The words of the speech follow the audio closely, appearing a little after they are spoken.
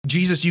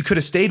Jesus, you could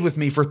have stayed with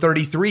me for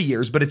 33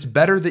 years, but it's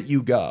better that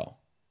you go.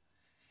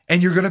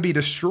 And you're going to be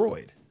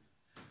destroyed.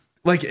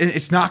 Like,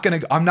 I'm not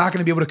going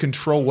to be able to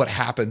control what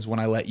happens when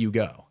I let you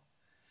go.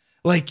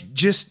 Like,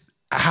 just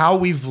how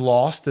we've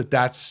lost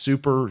that's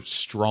super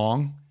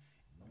strong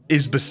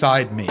is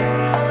beside me.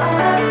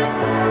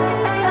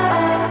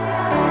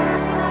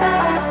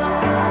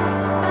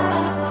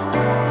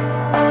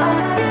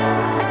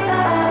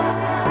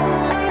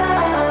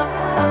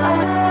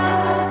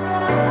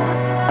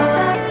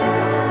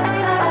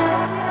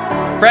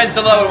 Friends,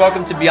 hello and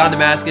welcome to Beyond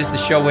Damascus, the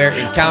show where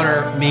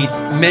encounter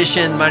meets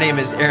mission. My name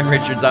is Aaron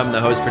Richards. I'm the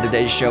host for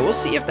today's show. We'll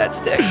see if that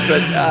sticks,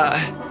 but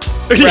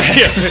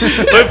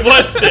With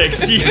what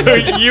sticks? You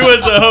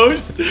as a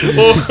host?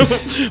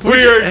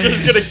 We are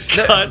just gonna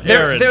cut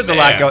Aaron. There's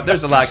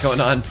a lot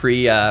going on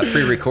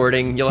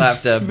pre-recording. We'll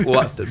have to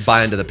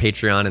buy into the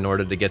Patreon in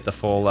order to get the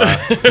full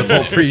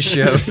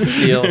pre-show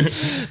deal.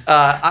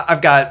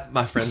 I've got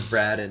my friends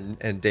Brad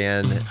and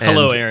Dan.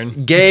 Hello,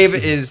 Aaron. Gabe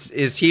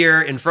is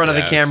here in front of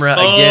the camera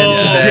again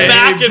today.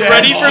 Back and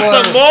ready for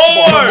some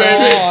more.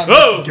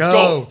 Let's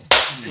go.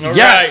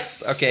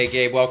 Yes. Right. Okay,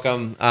 Gabe,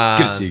 welcome. Good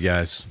to see you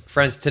guys.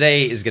 Friends,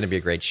 today is going to be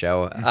a great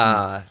show.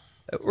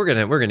 We're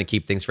gonna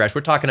keep things fresh.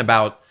 We're talking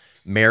about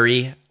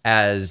Mary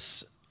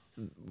as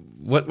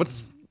what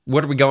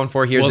are we going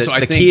for here? Well,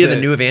 the key to the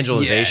new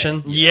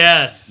evangelization.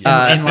 Yeah. Yes,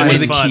 that's one of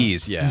the fun.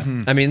 keys. Yeah,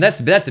 I mean that's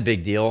a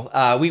big deal.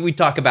 We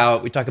talk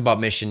about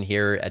mission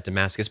here at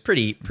Damascus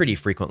pretty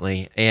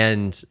frequently,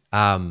 and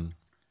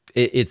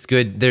it's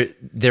good.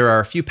 There are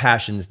a few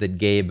passions that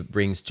Gabe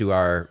brings to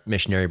our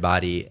missionary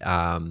body,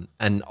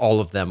 and all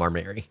of them are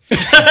Mary.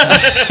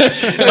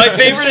 My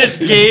favorite is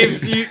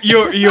Gabe's.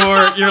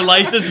 Your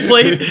license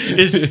plate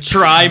is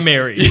try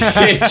Mary.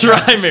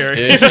 Try Mary.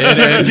 Give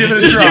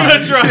it a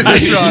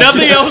try.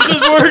 Nothing else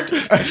has worked.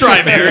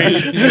 Try Mary.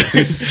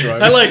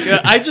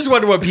 I just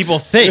wonder what people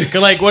think.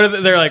 Like,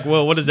 they're like?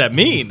 Well, what does that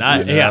mean?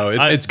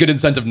 It's good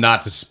incentive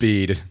not to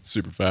speed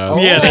super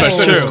fast. Yeah, that's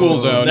especially true. in a school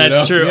zone.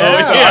 That's true.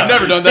 I've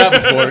never done that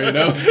before.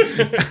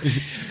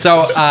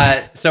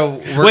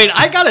 So wait,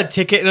 I got a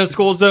ticket in a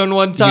school zone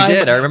one time. You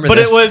did. I remember. But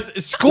this. it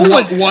was school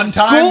was one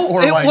time,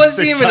 or it like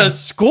wasn't 6 even times? a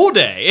school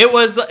day. It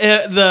was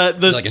the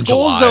like in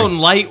school July. zone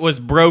light was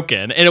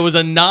broken, and it was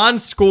a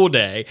non-school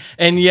day.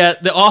 And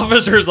yet the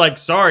officer's like,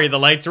 "Sorry, the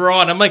lights are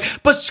on." I'm like,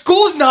 "But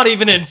school's not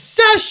even in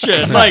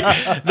session." Like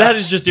that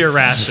is just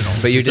irrational.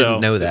 But you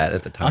didn't know that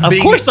at the time. Of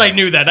course, I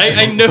knew that.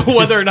 I know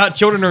whether or not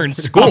children are in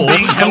school.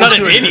 I'm not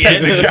an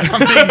idiot.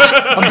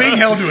 I'm being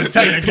held to a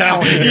technicality.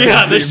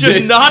 Yeah, this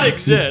should not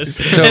exist.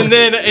 And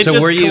then it so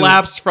just were you-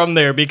 collapsed from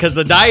there because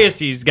the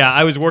diocese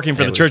I was working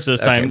for the church this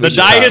time. we The should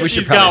probably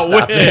diocese stop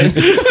got wind.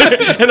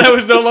 And I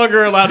was no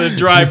longer allowed to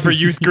drive for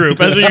youth group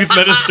as a youth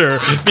minister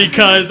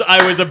because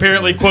I was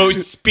apparently, quote,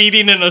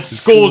 speeding in a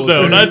school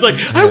zone. I was like,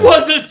 I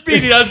wasn't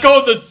speeding. I was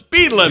going the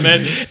speed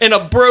limit in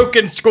a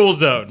broken school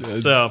zone.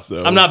 So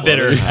I'm not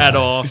bitter at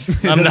all.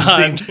 I'm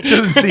not.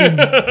 Doesn't seem.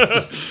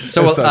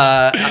 So,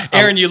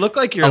 Aaron, you look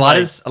like you're a lot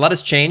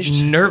has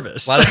changed.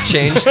 nervous. A lot has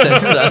changed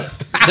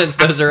since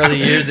those early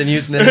years in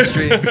youth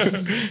ministry.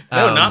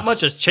 No, not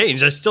much has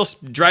changed. I still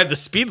drive the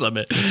speed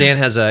limit. Dan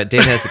has a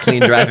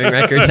clean driving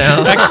record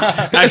now.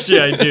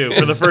 Actually, I do.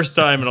 For the first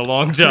time in a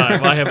long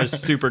time, I have a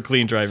super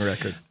clean driving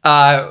record.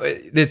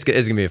 It's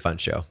gonna be a fun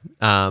show.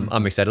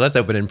 I'm excited. Let's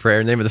open in prayer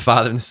in the name of the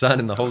Father and the Son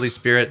and the Holy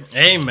Spirit.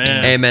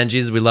 Amen. Amen.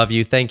 Jesus, we love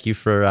you. Thank you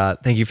for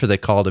the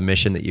call to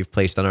mission that you've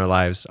placed on our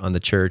lives, on the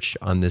church,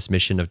 on this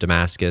mission of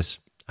Damascus.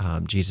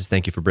 Jesus,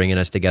 thank you for bringing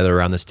us together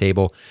around this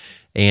table,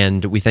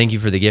 and we thank you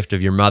for the gift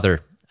of your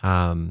mother.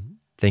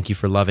 Thank you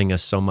for loving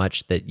us so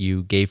much that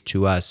you gave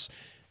to us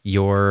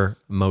your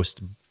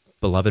most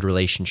beloved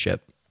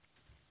relationship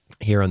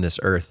here on this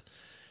earth,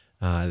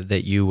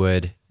 that you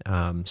would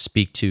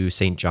speak to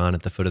St. John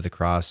at the foot of the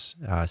cross,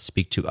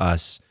 speak to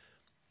us,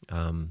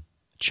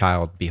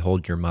 child,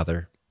 behold your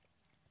mother.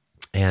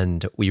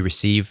 And we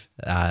receive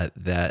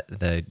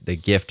the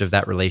gift of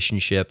that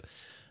relationship,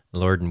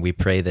 Lord, and we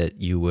pray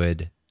that you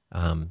would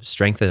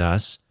strengthen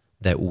us,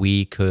 that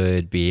we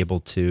could be able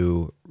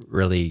to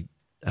really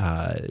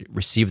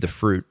receive the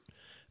fruit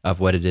of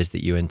what it is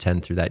that you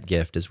intend through that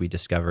gift as we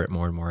discover it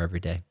more and more every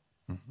day.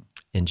 Mm-hmm.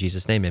 In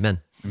Jesus' name, amen.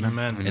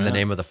 Amen. In the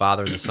name of the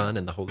Father, and the Son,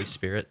 and the Holy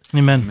Spirit.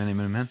 Amen.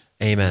 Amen.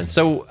 Amen.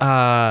 So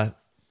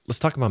let's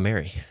talk about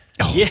Mary.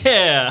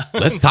 Yeah.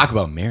 Let's talk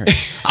about Mary.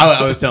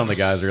 I was telling the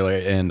guys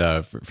earlier, and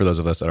for those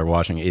of us that are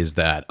watching, is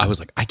that I was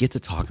like, I get to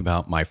talk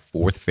about my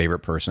fourth favorite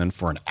person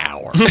for an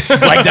hour.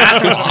 Like,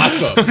 that's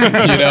awesome.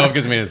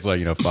 Because I mean, it's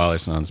like, Father,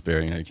 Son,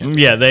 Spirit. You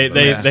can't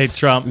They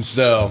trump.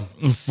 So,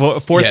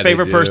 Fourth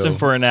favorite person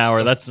for an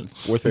hour. That's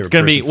fourth favorite it's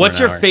gonna be. person for What's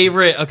an your hour.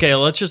 favorite? Okay,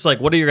 let's just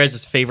what are your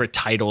guys' favorite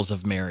titles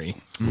of Mary?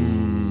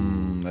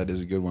 That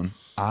is a good one.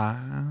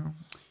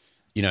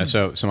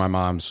 So my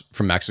mom's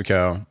from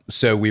Mexico,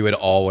 so we would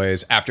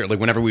always, after,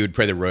 whenever we would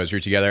pray the rosary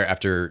together,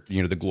 after,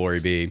 the Glory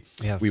Be,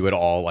 we would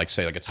all,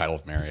 say, a title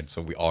of Mary.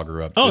 So we all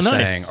grew up just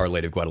nice. saying Our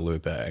Lady of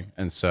Guadalupe.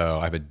 And so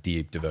I have a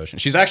deep devotion.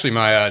 She's actually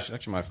my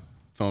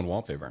phone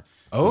wallpaper.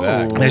 Oh,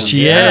 There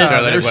she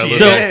yeah, is. there So she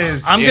So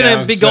is. I'm You gonna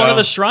know, be going to so-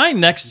 the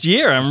shrine next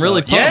year. I'm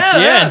really pumped. yeah,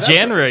 Yeah, yeah, in that's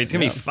January it's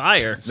gonna be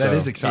fire. That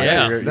is So, exciting.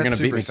 yeah, You're That's gonna beat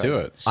super me exciting. to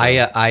it. So.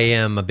 I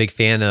am a big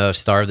fan of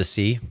Star of the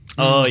Sea.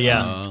 Oh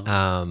yeah.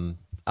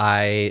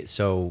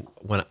 So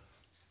when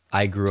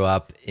I grew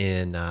up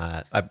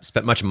I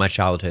spent much of my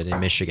childhood in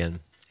Michigan,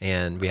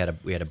 and we had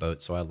a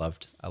boat, so I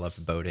loved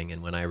boating.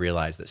 And when I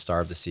realized that Star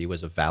of the Sea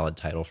was a valid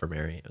title for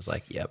Mary, it was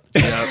like, yep,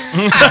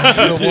 That's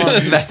the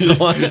one. that's the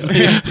one.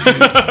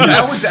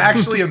 That one's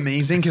actually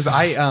amazing because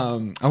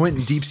I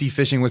went deep sea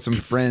fishing with some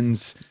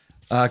friends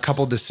a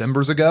couple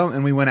Decembers ago,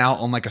 and we went out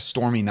on like a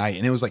stormy night,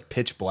 and it was like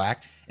pitch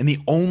black, and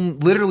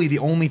literally the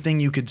only thing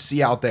you could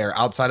see out there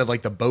outside of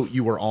like the boat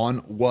you were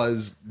on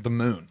was the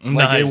moon.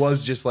 Like it Nice.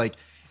 was just like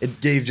it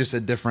gave just a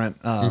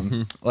different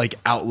like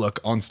outlook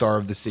on Star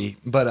of the Sea.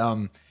 But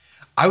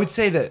I would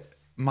say that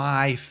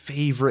my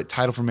favorite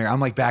title for Mary, I'm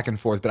like back and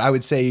forth, but I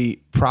would say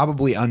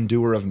probably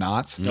Undoer of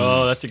Knots.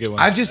 Oh, that's a good one.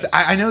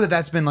 I know that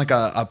that's been like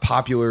a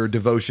popular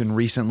devotion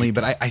recently,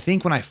 but I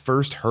think when I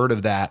first heard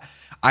of that,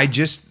 I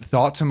just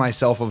thought to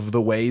myself of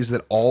the ways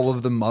that all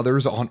of the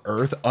mothers on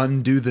earth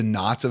undo the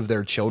knots of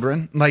their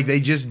children. Like they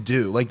just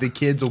do. Like the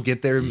kids will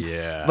get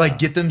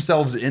get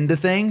themselves into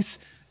things.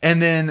 And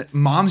then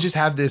moms just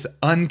have this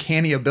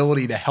uncanny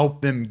ability to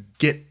help them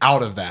get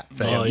out of that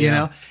thing, Oh, you yeah.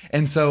 know?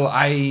 And so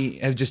I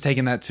have just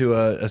taken that to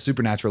a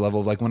supernatural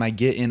level of like when I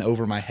get in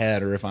over my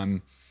head or if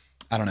I'm,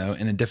 I don't know,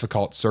 in a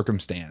difficult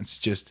circumstance,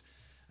 just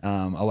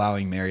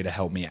allowing Mary to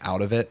help me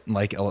out of it,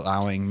 like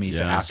allowing me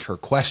to ask her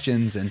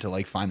questions and to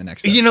like find the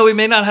next step. You know, we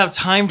may not have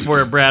time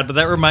for it, Brad, but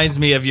that reminds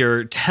me of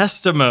your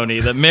testimony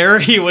that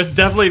Mary was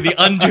definitely the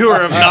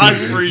undoer of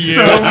knots for you.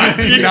 So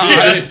many Yeah,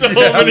 times. so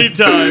many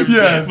times.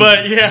 Yes.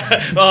 But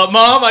yeah,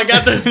 Mom, I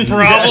got this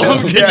problem.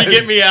 Can yes. you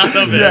get me out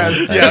of it?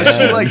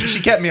 Yes, she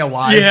kept me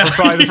alive for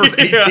probably the first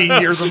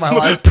 18 years of my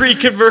life.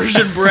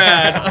 Pre-conversion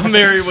Brad,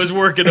 Mary was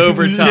working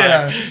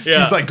overtime.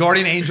 Yeah. She's like,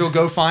 guardian angel,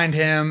 go find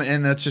him,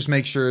 and let's just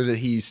make sure that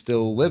he's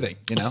still living,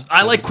 you know?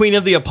 I like Queen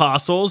of the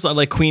Apostles. I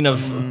like Queen of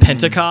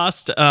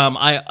Pentecost.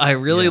 I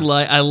really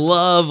I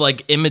love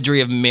like imagery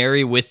of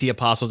Mary with the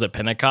apostles at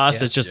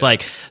Pentecost. It's just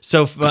like,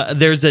 so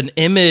there's an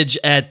image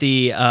at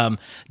the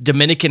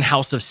Dominican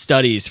House of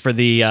Studies for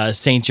the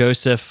St.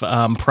 Joseph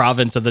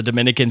province of the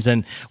Dominicans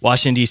in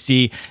Washington,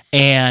 D.C.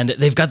 And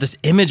they've got this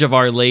image of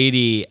Our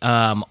Lady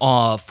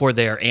for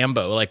their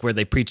ambo, like where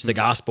they preach the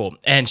gospel.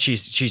 And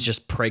she's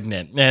just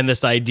pregnant. And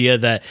this idea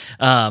that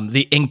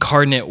the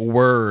incarnate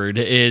word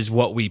is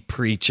what we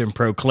preach and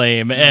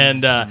proclaim,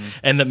 and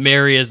that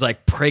Mary is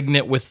like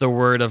pregnant with the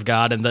word of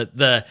God, and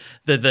the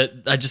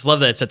I just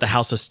love that it's at the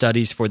House of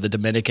Studies for the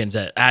Dominicans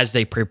that as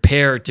they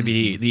prepare to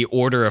be the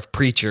order of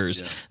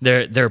preachers,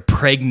 they're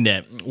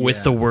pregnant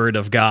with the word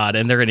of God,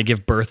 and they're going to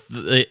give birth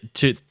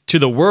to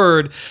the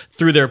word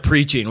through their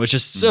preaching, which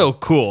is so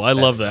cool. I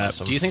love that.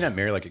 Do you think that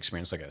Mary like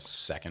experienced like a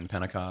second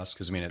Pentecost?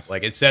 Because I mean,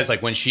 it says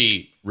like when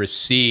she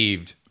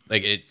received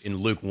in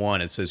Luke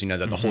 1, it says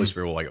that the Holy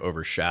Spirit will like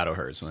overshadow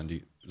her. So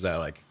then is that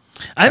like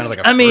kind of like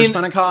a first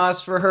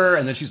Pentecost for her?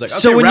 And then she's like, okay,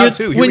 so round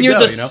two, when you're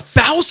go, the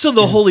spouse of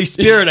the Holy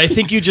Spirit, I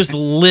think you just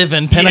live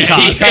in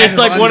Pentecost. It's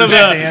like one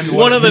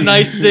of the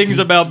nice things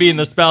about being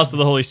the spouse of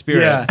the Holy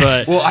Spirit. Yeah.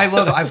 But well,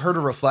 I've heard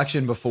a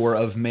reflection before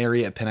of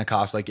Mary at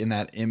Pentecost, like in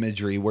that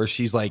imagery where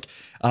she's like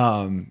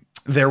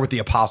there with the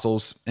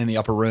apostles in the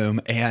upper room,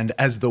 and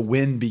as the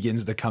wind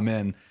begins to come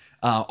in,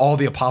 all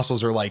the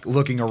apostles are like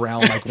looking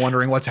around, like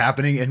wondering what's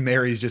happening, and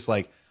Mary's just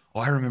like, "Oh,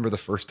 I remember the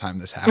first time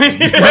this happened."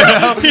 Like,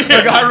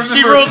 I remember,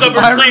 she rolls up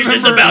her sleeves.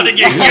 It's about to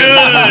get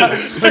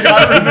good. Like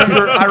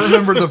I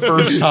remember the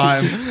first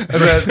time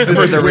that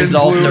Remember the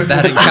results of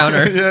that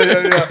encounter.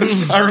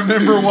 Yeah. I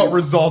remember what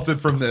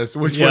resulted from this,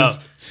 which was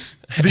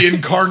the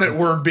incarnate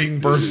word being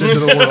birthed into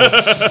the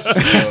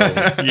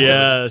world.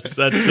 Yes,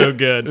 that's so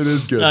good. It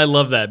is good. I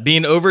love that.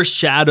 Being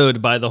overshadowed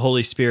by the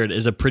Holy Spirit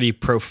is a pretty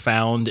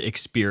profound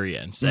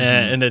experience.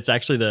 And it's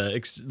actually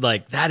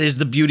that is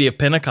the beauty of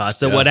Pentecost.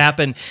 So what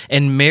happened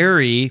in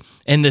Mary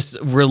and this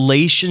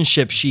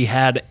relationship she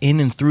had in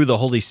and through the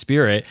Holy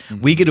Spirit,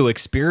 we get to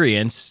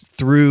experience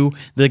through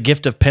the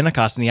gift of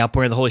Pentecost and the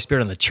outpouring of the Holy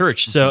Spirit on the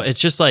church. So it's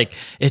just like,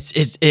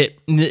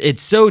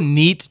 it's so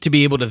neat to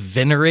be able to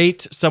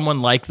venerate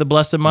someone like the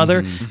Blessed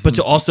Mother, but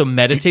to also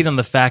meditate on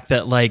the fact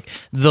that like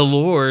the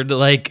Lord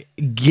like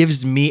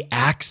gives me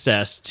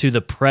access to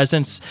the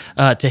presence,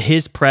 to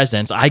His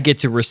presence. I get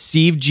to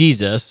receive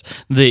Jesus,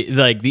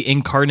 the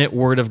incarnate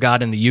Word of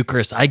God in the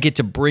Eucharist. I get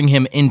to bring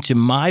Him into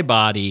my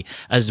body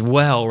as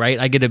well, right?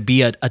 I get to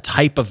be a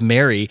type of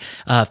Mary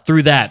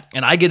through that,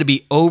 and I get to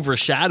be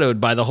overshadowed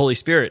by the Holy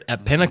Spirit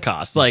at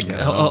Pentecost. Like,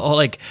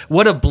 like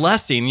what a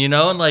blessing,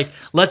 and like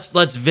let's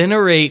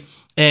venerate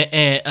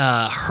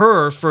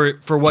her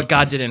for what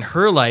God did in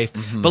her life,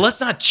 but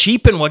let's not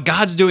cheapen what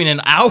God's doing in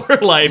our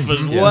life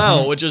as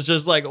well, which is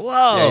just like,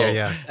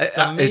 whoa. It's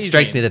It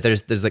strikes me that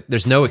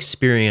there's no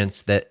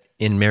experience that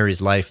in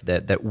Mary's life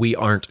that we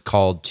aren't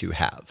called to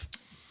have.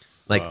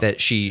 Like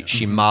that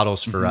she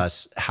models for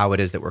us how it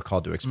is that we're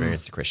called to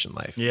experience the Christian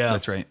life. Yeah.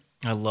 That's right.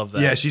 I love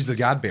that. Yeah, she's the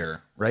God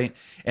bearer, right?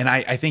 And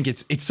I think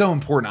it's so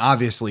important,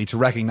 obviously, to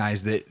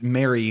recognize that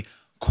Mary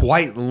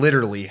quite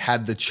literally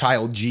had the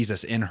child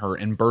Jesus in her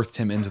and birthed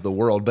him into the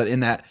world, but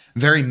in that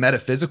very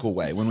metaphysical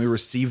way, when we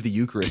receive the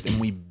Eucharist and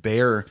we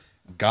bear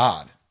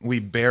God, we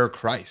bear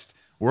Christ,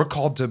 we're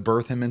called to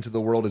birth him into the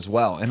world as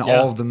well in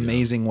all of the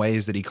amazing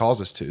ways that he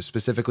calls us to,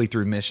 specifically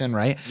through mission,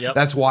 right? Yep.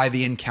 That's why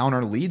the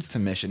encounter leads to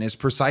mission, is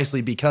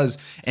precisely because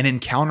an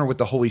encounter with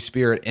the Holy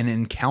Spirit, an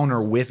encounter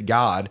with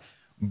God,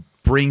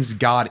 brings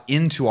God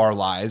into our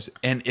lives.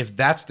 And if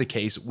that's the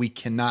case, we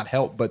cannot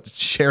help but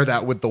share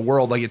that with the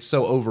world. Like, it's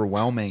so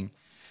overwhelming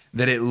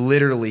that it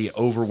literally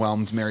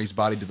overwhelmed Mary's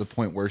body to the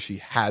point where she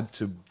had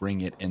to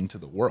bring it into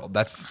the world.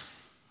 That's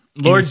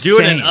Lord, insane. do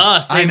it in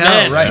us. I know,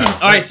 Amen.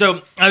 right? All right,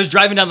 so I was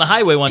driving down the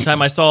highway one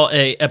time. I saw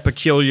a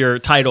peculiar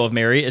title of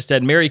Mary. It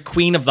said Mary,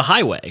 Queen of the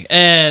Highway.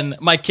 And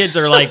my kids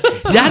are like,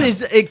 Dad,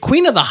 is a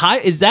Queen of the High?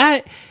 Is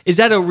that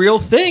a real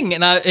thing?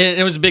 And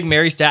it was a big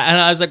Mary stat. And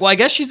I was like, well, I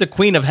guess she's the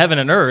Queen of heaven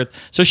and earth,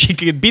 so she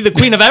could be the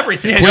Queen of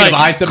everything. Queen of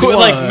I-71.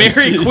 Like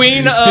Mary,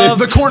 Queen of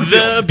The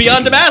cornfield. the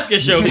Beyond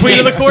Damascus show, Queen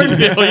of the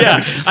cornfield.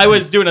 Yeah. I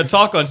was doing a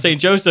talk on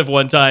St. Joseph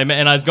one time,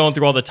 and I was going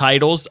through all the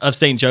titles of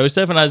St.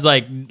 Joseph, and I was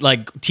like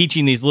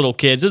teaching these little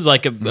kids. This is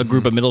like a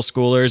group of middle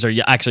schoolers, or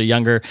actually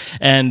younger.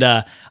 And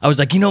I was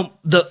like,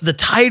 the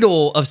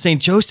title of St.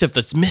 Joseph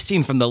that's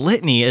missing from the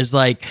litany is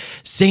like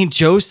St.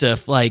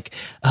 Joseph, like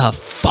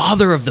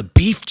father of the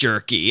beef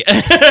jerky.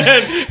 And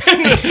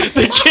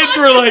the kids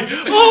were like,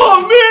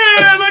 oh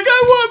man, like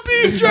I want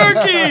beef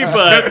jerky.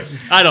 But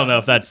I don't know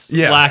if that's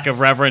lack of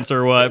reverence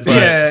or what. But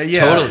Totally.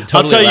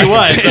 I'll tell you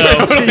what,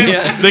 though,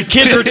 the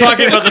kids were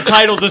talking about the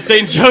titles of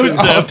St. Joseph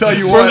I'll tell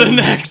you for what, the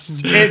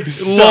next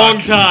it's long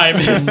stuck. time.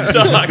 It's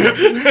stuck.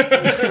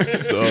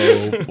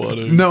 So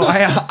funny. No,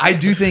 I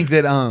do think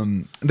that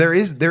there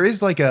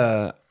is like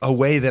a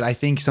way that I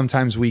think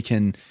sometimes we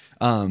can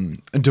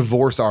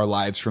divorce our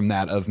lives from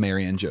that of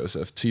Mary and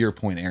Joseph. To your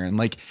point, Aaron,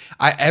 like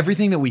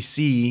everything that we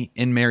see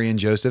in Mary and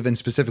Joseph, and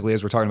specifically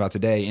as we're talking about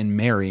today in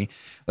Mary,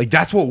 like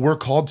that's what we're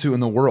called to in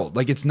the world.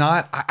 Like it's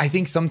not. I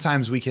think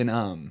sometimes we can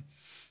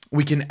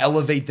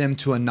elevate them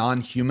to a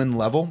non-human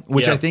level,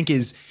 which I think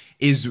is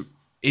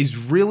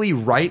really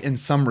right in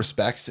some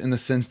respects, in the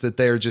sense that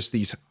they're just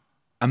these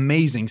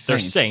amazing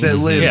saints that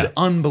lived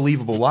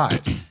unbelievable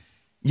lives.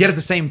 Yet at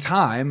the same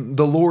time,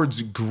 the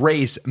Lord's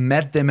grace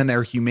met them in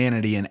their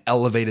humanity and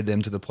elevated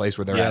them to the place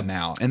where they're at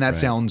now. And that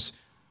sounds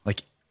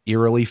like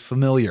eerily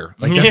familiar.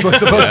 Like that's what's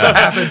supposed to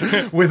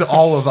happen with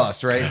all of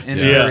us, right?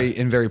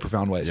 In very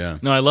profound ways. Yeah.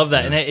 No, I love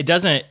that, and it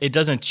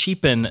doesn't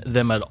cheapen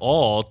them at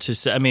all. To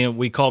say, I mean,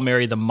 we call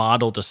Mary the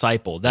model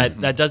disciple.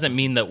 That doesn't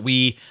mean that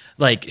we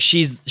like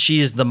she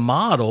is the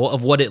model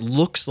of what it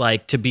looks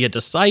like to be a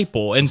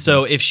disciple. And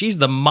so, if she's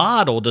the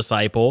model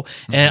disciple,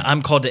 and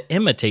I'm called to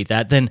imitate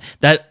that, then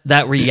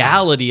that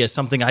reality is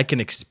something I can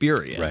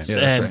experience, Right. Yeah,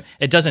 that's and right.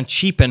 it doesn't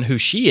cheapen who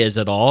she is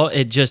at all.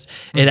 It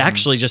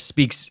actually just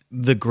speaks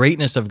the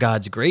greatness of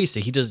God's grace.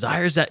 That He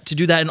desires that to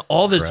do that in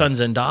all of His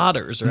sons and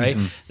daughters, right?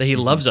 That He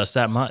loves us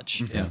that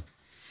much. Yeah.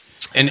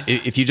 And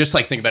if you just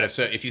like think about it,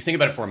 so if you think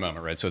about it for a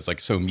moment, right? So it's like,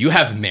 so you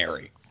have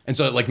Mary. And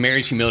so like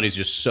Mary's humility is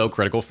just so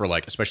critical for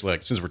like, especially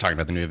like, since we're talking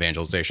about the new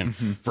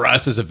evangelization, for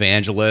us as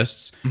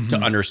evangelists to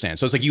understand.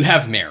 So it's like you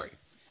have Mary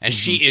and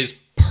she is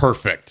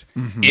perfect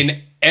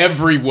in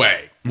every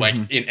way, like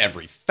in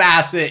every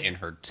facet, in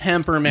her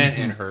temperament,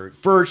 in her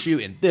virtue,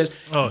 in this,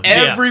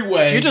 every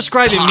way. You're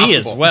describing me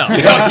as possible. well.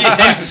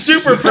 I'm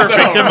super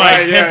perfect in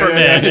my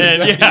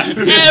temperament.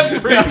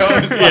 Every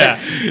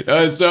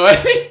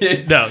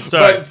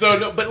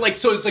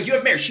so it's like you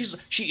have Mary.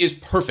 She is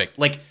perfect.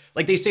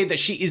 Like they say that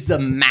she is the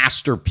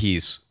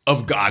masterpiece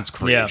of God's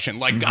creation.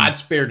 Like God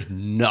spared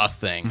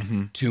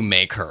nothing to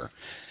make her.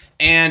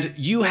 And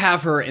you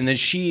have her, and then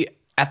she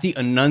at the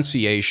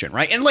Annunciation,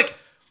 right? And like,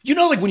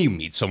 like when you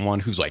meet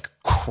someone who's like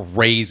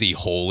crazy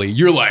holy,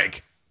 you're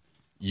like,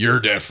 you're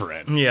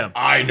different. Yeah.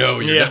 I know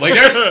you're like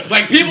there's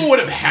like people would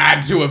have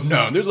had to have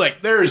known.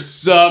 There's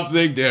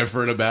something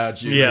different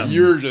about you. Yeah.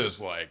 You're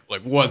just like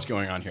what's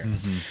going on here?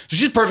 So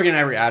she's perfect in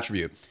every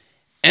attribute.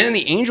 And then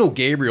the angel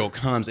Gabriel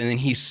comes and then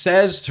he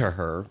says to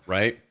her,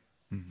 right?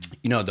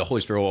 The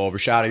Holy Spirit will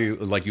overshadow you,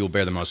 like you will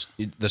bear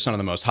the Son of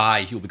the Most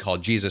High. He will be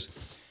called Jesus.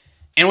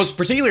 And what's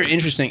particularly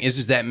interesting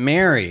is that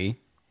Mary,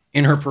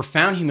 in her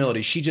profound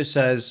humility, she just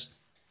says,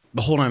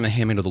 "Behold, I am the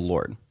handmaid of the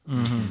Lord."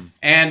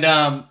 And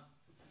I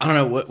don't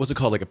know what's it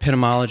called, like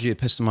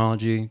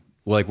epistemology,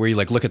 like where you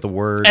like look at the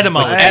word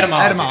Etymology.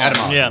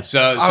 Etymology. Yeah. So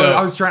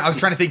I was trying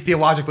to think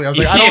theologically. I was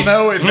like, I don't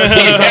know if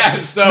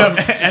that's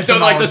so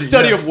like the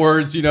study of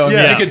words, you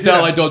can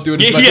tell I don't do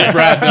it as much as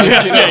Brad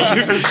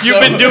does. You've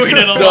been doing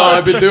it a lot. So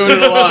I've been doing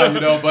it a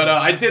lot, but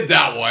I did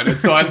that one, and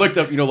so I looked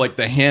up, like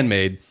the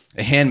handmaiden,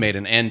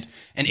 and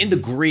in the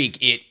Greek,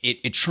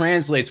 it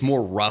translates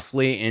more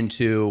roughly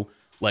into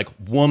like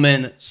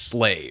woman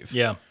slave.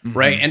 Yeah.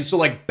 Right. And so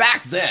like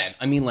back then,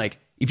 I mean, like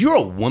if you're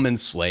a woman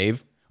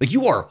slave, like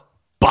you are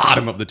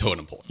bottom of the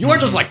totem pole. You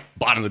aren't just like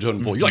bottom of the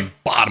totem pole. You're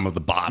like bottom of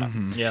the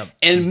bottom. Yeah.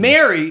 And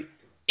Mary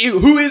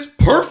who is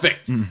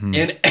perfect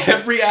in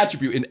every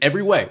attribute, in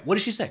every way. What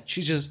does she say?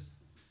 She's just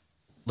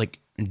like,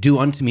 do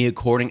unto me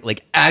according,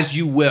 like, as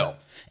you will.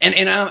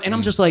 And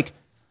I'm just like,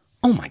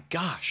 oh my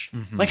gosh.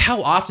 Like,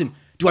 how often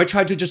do I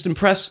try to just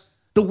impress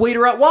the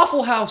waiter at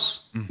Waffle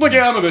House? Like,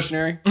 yeah, I'm a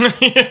missionary.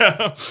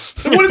 Yeah.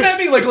 What does that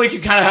mean? Like you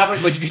kind of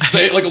have, like you can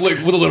say it like with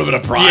a little bit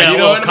of pride, Yeah, you a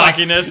know, little and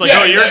cockiness, like,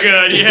 yeah, oh, you're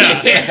exactly. good,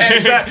 yeah. Yeah,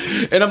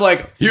 exactly. And I'm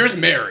like, here's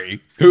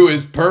Mary, who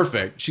is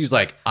perfect. She's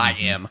like, I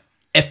am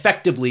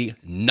effectively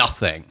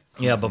nothing,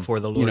 Yeah, before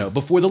the Lord.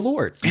 before the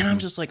Lord. And I'm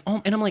just like,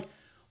 oh, and I'm like,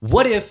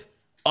 what if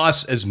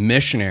us as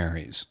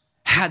missionaries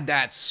had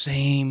that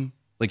same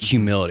like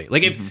humility?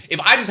 Like if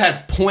I just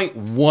had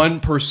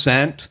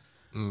 0.1%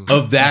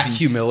 of that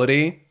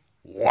humility.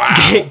 Wow,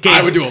 I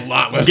would do a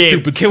lot less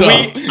stupid stuff.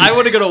 I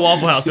want to go to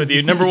Waffle House with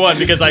you. Number one,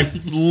 because I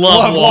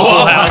love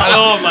Waffle House.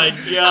 Oh my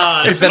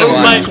god! It's been a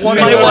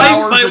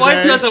while. My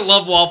wife doesn't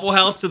love Waffle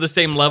House to the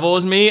same level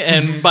as me,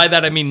 and by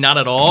that I mean not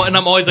at all. And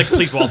I'm always like,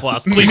 please Waffle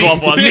House, please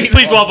Waffle House,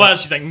 please Waffle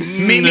House. She's like,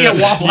 meet me at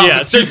Waffle House Yeah,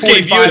 at so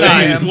Gabe, you and 2:45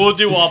 I, a.m. we'll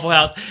do Waffle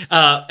House.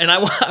 And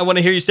I want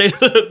to hear you say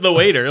to the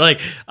waiter,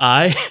 like,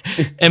 I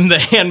am the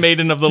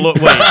handmaiden of the Lord.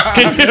 Wait,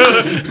 can you?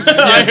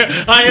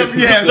 I am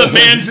the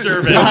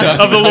manservant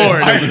of the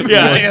Lord.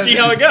 Yeah, see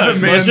how it goes.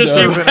 Let's just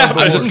see what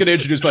happens. I'm just going to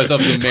introduce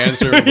myself as a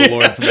manservant of the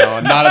Lord from now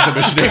on, not as a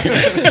missionary.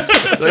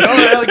 Like,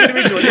 oh, good to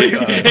meet you.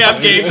 Like, Hey,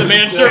 I'm Gabe, the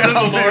manservant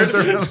of the Lord.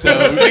 so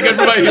it would be good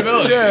for my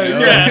humility.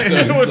 Yeah,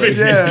 it would be.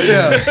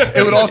 Yeah.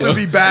 It would also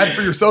be bad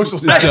for your social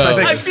status, I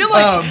think. I feel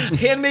like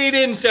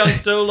handmaiden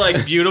sounds so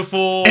like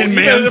beautiful And you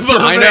know,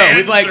 manservant. I know.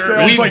 We've like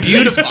Sounds like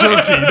beautiful. beef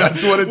jerky.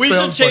 That's what it we should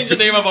sounds change like.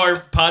 the name of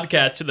our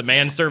podcast to the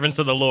manservants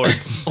of the Lord.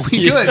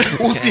 We could.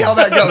 We'll see how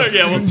that goes.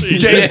 Yeah, we'll see.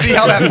 Gabe, see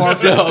how that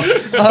markets.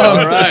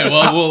 All right.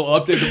 Well, we'll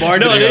update the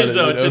marketing. No, it on is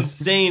though. you It's know?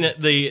 insane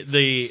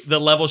the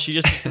level she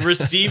just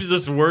receives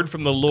this word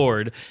from the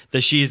Lord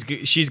that she's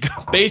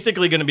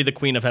basically going to be the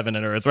queen of heaven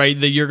and earth, right?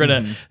 That you're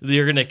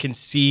gonna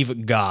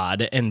conceive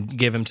God and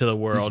give him to the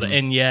world,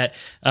 and yet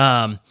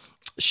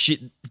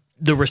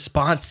the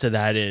response to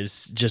that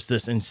is just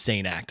this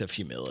insane act of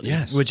humility,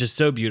 Yes. which is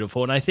so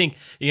beautiful. And I think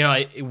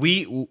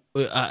the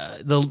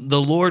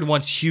Lord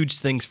wants huge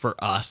things for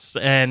us,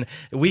 and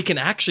we can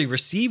actually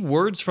receive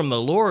words from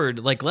the Lord.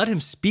 Like, let Him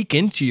speak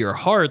into your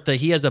heart that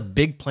He has a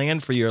big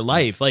plan for your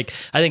life. Like,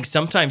 I think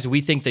sometimes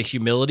we think that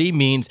humility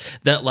means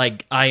that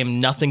like I am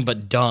nothing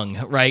but dung,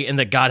 right? And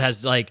that God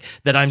has like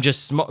that I'm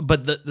just small.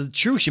 But the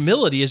true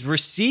humility is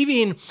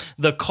receiving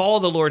the call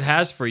the Lord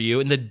has for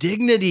you and the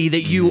dignity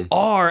that you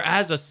are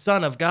as a son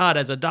of God,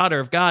 as a daughter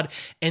of God,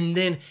 and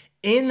then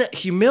in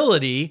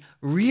humility,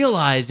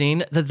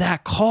 realizing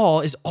that call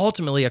is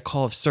ultimately a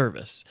call of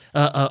service,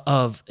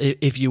 of,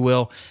 if you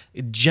will,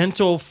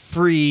 gentle,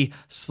 free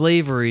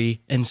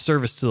slavery and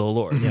service to the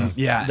Lord.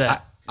 Yeah.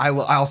 I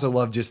also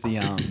love just the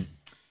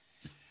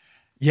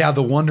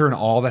the wonder and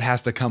awe that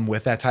has to come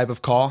with that type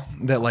of call.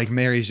 That like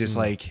Mary's just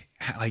like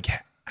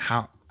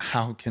how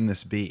can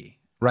this be?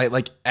 Right?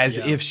 Like as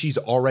if she's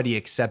already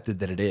accepted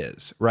that it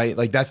is, right?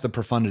 Like that's the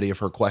profundity of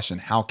her question.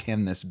 How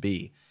can this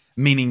be?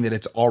 Meaning that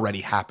it's already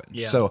happened.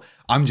 Yeah. So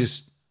I'm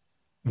just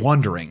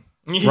wondering,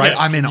 Yeah, right?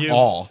 I'm in you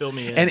awe. fill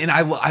me in. And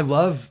I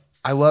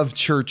love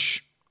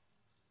church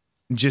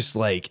just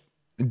like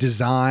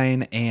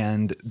design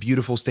and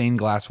beautiful stained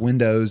glass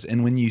windows.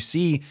 And when you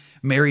see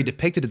Mary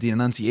depicted at the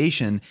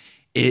Annunciation,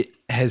 it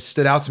has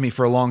stood out to me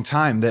for a long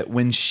time that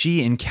when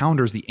she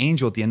encounters the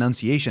angel at the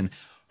Annunciation,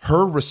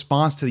 her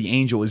response to the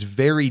angel is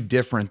very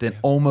different than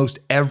almost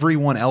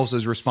everyone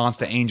else's response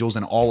to angels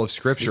in all of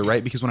Scripture,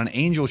 right? Because when an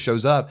angel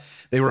shows up,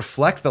 they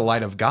reflect the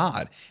light of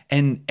God,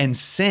 and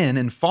sin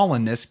and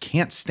fallenness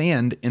can't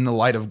stand in the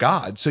light of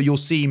God. So you'll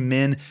see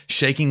men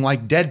shaking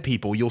like dead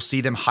people. You'll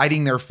see them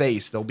hiding their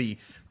face. They'll be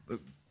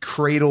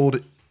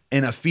cradled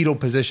in a fetal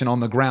position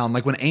on the ground.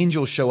 Like when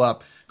angels show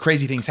up,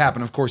 crazy things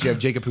happen. Of course, you have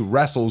Jacob who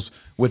wrestles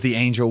with the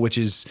angel, which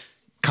is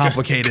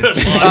complicated.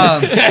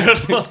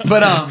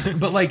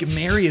 But like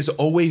Mary is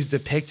always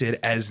depicted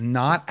as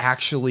not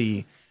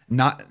actually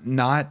not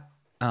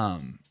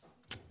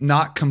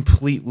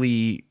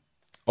completely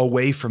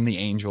away from the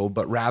angel,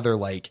 but rather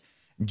like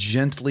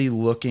gently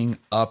looking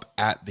up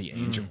at the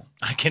angel.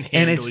 I can handle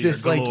And it's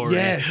this your like, glory.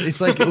 yes,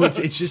 it's like,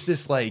 it's just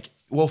this like,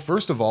 well,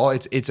 first of all,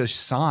 it's a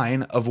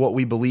sign of what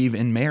we believe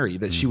in Mary,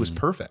 that she was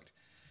perfect,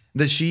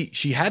 that she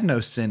had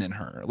no sin in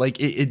her. Like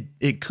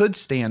it could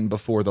stand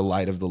before the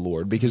light of the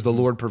Lord because the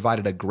Lord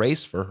provided a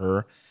grace for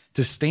her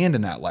to stand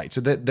in that light. So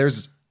that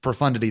there's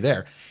profundity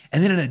there.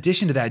 And then in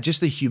addition to that,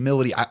 just the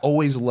humility, I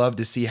always love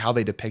to see how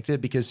they depict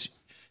it, because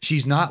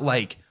she's not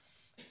like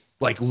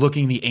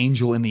looking the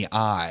angel in the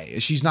eye.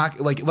 She's not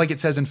like it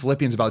says in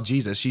Philippians about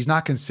Jesus. She's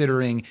not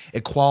considering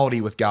equality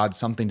with God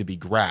something to be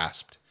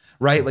grasped,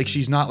 right? Like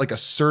she's not like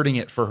asserting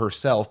it for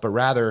herself, but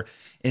rather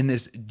in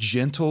this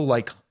gentle,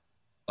 like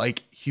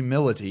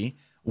humility,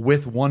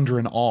 with wonder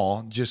and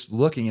awe, just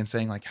looking and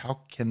saying like, how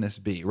can this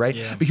be? Right.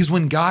 Yeah. Because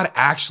when God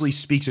actually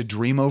speaks a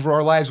dream over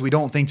our lives, we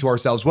don't think to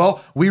ourselves,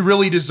 well, we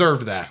really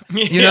deserved that.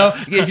 You know,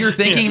 if you're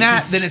thinking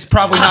that, then it's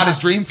probably not his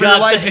dream for your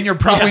life, and you're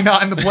probably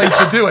not in the place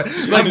to do it.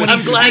 Like when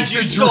I'm glad speaks you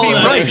a stole dream,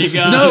 that right? from me,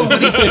 God. No,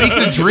 when he speaks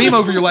a dream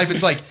over your life,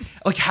 it's like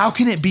how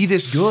can it be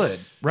this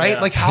good? Right.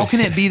 Yeah. Like, how can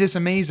it be this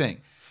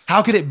amazing?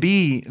 How could it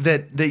be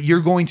that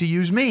you're going to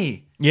use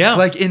me? Yeah.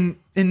 Like in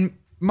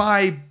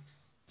my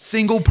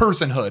single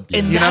personhood.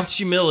 And you know? that's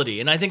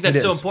humility. And I think that's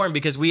It so is. important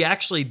because we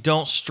actually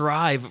don't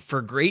strive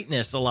for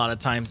greatness a lot of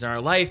times in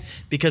our life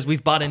because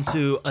we've bought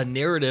into a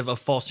narrative of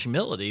false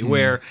humility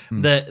where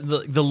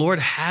the Lord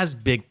has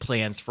big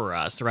plans for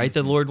us, right?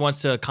 The Lord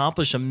wants to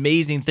accomplish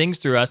amazing things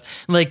through us.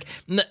 Like,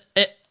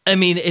 I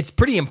mean, it's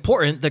pretty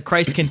important that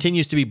Christ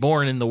continues to be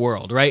born in the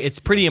world, right? It's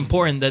pretty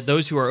important that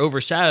those who are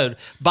overshadowed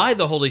by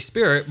the Holy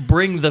Spirit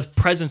bring the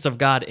presence of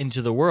God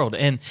into the world.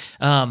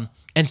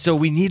 And so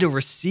we need to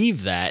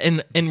receive that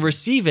and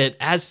receive it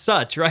as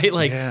such, right?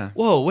 Like,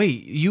 whoa,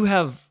 wait, you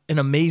have an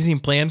amazing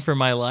plan for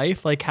my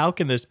life? Like, how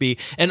can this be?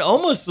 And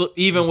almost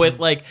even with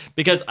like,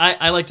 because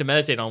I like to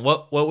meditate on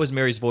what was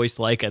Mary's voice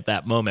like at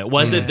that moment?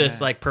 Was it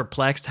this like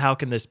perplexed, how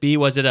can this be?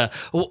 Was it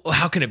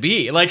how can it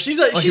be? Like she's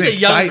a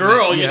young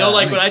girl, you know,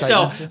 like when I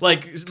tell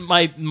like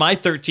my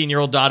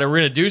 13-year-old daughter,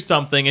 we're going to do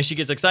something and she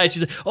gets excited.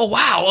 She's like, oh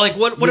wow, like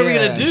what are we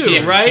going to do?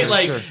 Sure, right? Sure,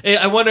 like, sure.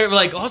 I wonder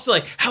like also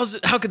like,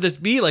 how could this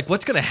be? Like,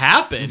 what's going to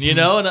happen? You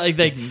know? And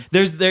like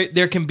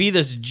there can be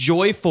this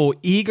joyful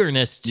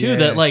eagerness too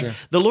that like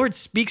the Lord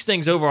speaks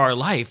things over our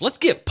life. Let's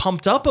get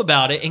pumped up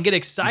about it and get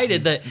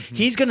excited that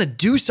he's going to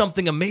do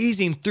something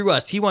amazing through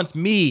us. He wants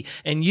me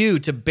and you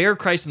to bear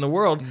Christ in the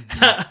world.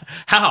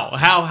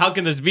 How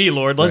can this be,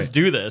 Lord? Let's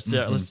do this.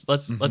 Yeah,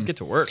 let's get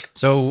to work.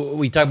 So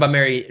we talk about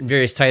Mary in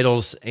various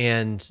titles,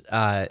 and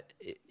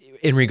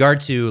in regard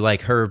to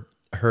like her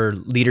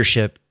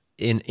leadership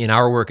in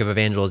our work of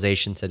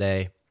evangelization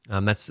today.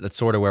 That's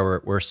sort of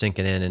where we're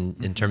sinking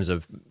in terms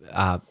of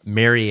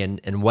Mary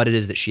and what it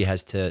is that she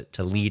has to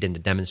lead and to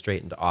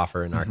demonstrate and to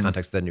offer in our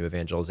context of the new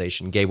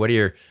evangelization. Gabe, what are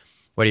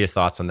your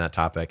thoughts on that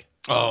topic?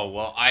 Oh,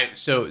 well,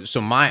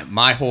 so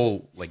my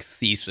whole like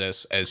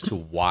thesis as to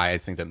why I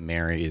think that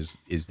Mary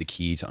is the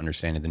key to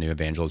understanding the new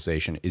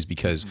evangelization is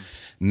because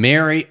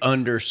Mary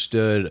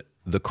understood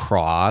the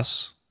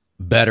cross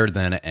better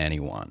than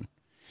anyone.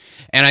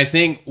 And I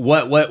think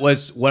what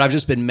I've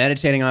just been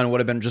meditating on, what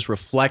I've been just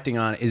reflecting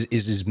on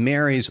is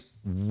Mary's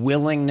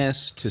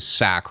willingness to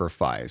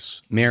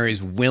sacrifice,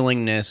 Mary's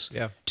willingness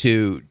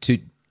to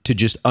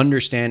just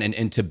understand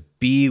and to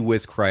be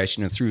with Christ,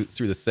 you know, through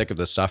the thick of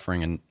the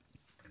suffering. And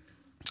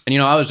you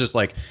know, I was just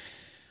like,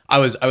 it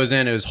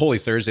was Holy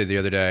Thursday the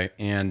other day,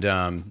 and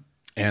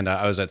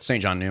I was at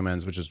St. John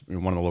Newman's, which is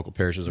one of the local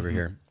parishes over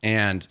here,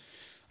 and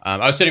I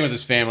was sitting with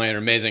this family, an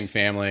amazing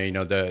family. You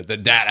know, the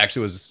dad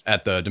actually was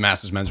at the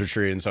Damascus men's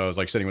retreat, and so I was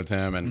like sitting with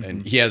him,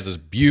 and he has this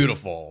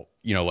beautiful,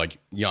 you know, like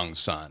young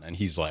son, and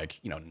he's like,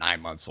 you know,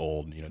 9 months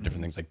old, you know,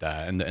 different things like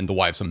that, and the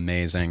wife's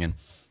amazing,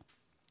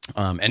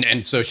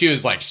 and so she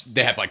was like,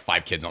 they have like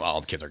 5 kids, and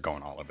all the kids are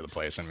going all over the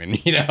place. I mean,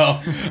 you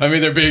know,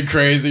 they're being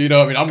crazy, you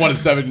know. I mean, I'm one of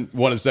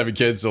seven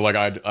kids, so like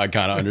I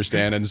kind of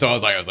understand, and so I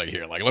was like,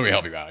 here, like let me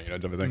help you out, you know,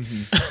 type of thing,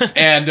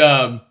 and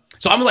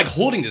so I'm like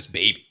holding this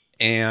baby.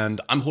 And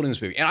I'm holding this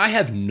baby, and I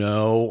have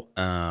no,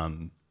 I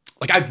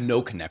have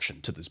no connection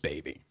to this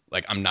baby.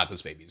 Like, I'm not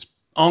this baby's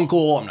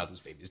uncle. I'm not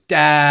this baby's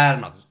dad.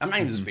 I'm not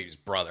even this baby's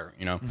brother,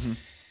 you know? And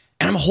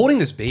I'm holding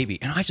this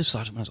baby, and I just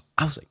thought to myself,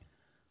 I was like,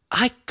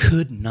 I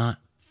could not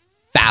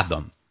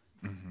fathom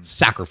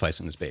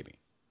sacrificing this baby.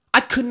 I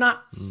could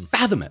not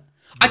fathom it.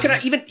 I could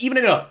not, even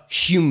in a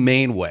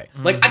humane way.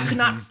 Like, I could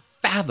not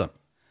fathom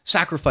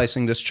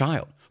sacrificing this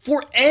child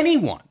for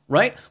anyone,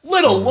 right?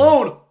 Let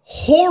alone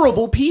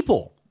horrible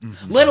people.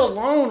 Let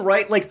alone,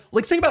 right? Like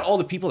think about all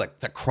the people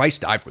that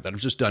Christ died for that have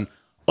just done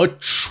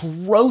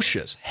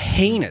atrocious,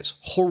 heinous,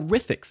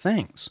 horrific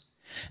things.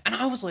 And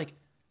I was like,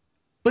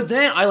 but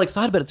then I like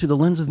thought about it through the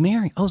lens of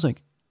Mary. I was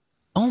like,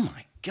 oh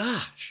my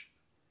gosh.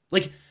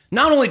 Like,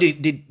 not only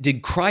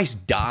did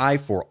Christ die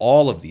for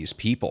all of these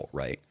people,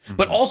 right?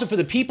 But also for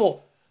the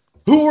people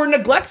who were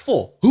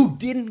neglectful, who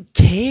didn't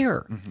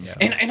care.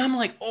 And I'm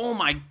like, oh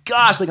my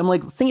gosh. Like, I'm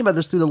like thinking about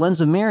this through the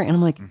lens of Mary, and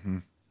I'm like,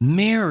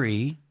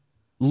 Mary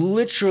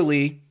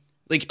literally,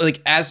 like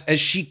as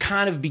she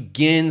kind of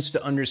begins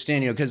to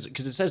understand, you know, because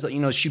it says that, you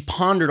know, she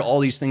pondered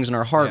all these things in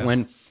her heart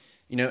when,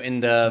 you know,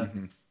 in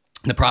the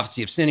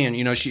prophecy of Simeon,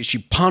 you know, she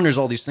ponders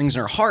all these things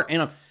in her heart,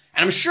 and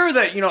I'm sure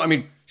that, you know, I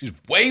mean, she's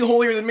way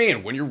holier than me,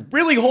 and when you're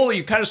really holy,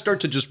 you kind of start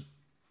to just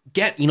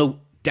get, you know,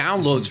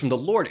 downloads from the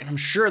Lord, and I'm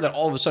sure that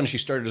all of a sudden she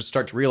started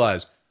to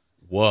realize,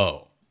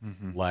 whoa,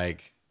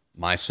 like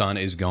my son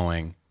is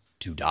going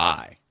to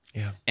die,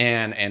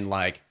 and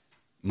like,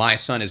 my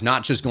son is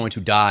not just going to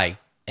die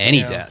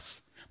any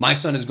death. My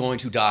son is going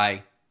to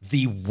die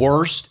the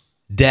worst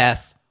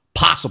death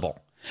possible.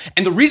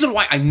 And the reason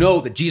why I know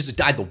that Jesus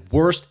died the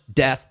worst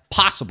death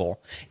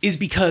possible is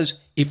because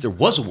if there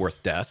was a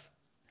worst death,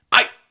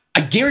 I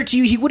guarantee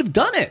you he would have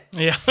done it.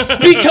 Yeah.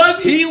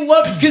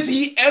 because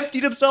he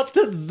emptied himself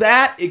to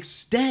that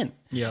extent.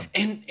 Yeah.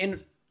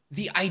 And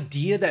the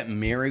idea that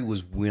Mary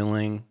was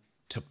willing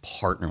to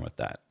partner with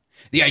that,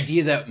 the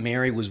idea that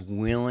Mary was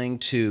willing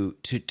to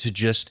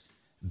just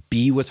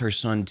be with her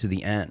son to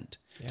the end,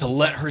 to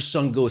let her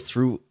son go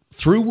through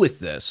with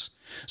this,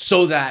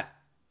 so that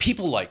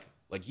people like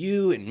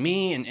you and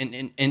me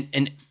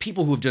and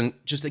people who have done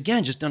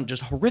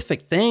just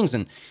horrific things,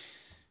 and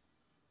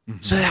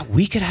so that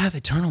we could have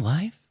eternal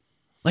life.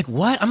 Like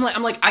what? I'm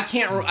like I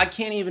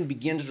can't even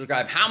begin to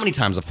describe how many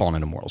times I've fallen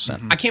into mortal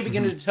sin. I can't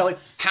begin to tell you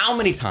how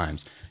many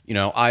times,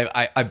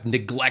 I've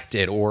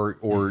neglected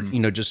or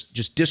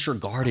just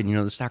disregarded,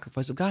 the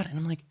sacrifice of God. And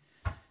I'm like,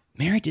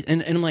 Mary did,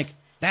 and I'm like,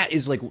 that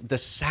is like the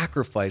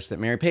sacrifice that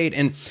Mary paid.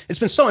 And it's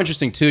been so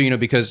interesting too,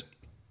 because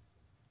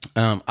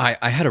I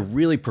had a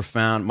really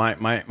profound,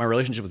 my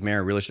relationship with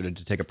Mary really started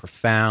to take a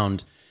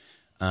profound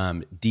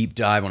deep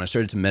dive when I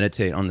started to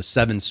meditate on the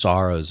 7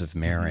 sorrows of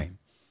Mary.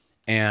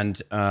 And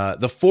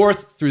the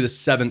 4th through the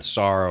 7th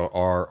sorrow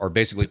are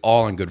basically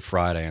all on Good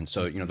Friday. And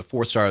so, the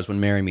 4th sorrow is when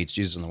Mary meets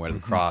Jesus on the way to the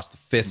cross. The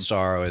 5th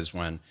sorrow is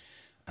when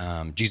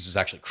Jesus is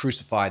actually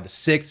crucified. The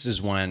 6th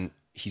is when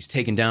he's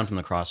taken down from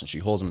the cross and she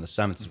holds him. The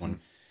 7th is when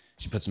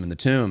she puts him in the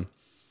tomb.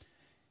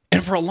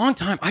 And for a long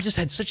time, I just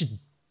had such a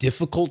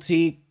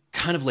difficulty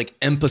kind of like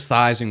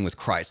empathizing with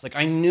Christ. Like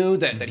I knew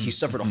that he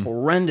suffered a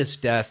horrendous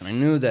death, and I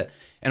knew that,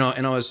 and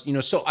I was,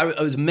 so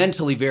I was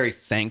mentally very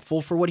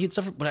thankful for what he had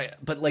suffered,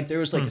 but like there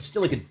was like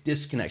still like a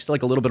disconnect, still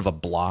like a little bit of a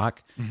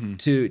block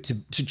to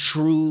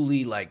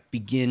truly like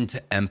begin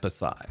to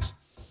empathize.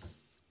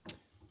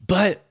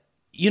 But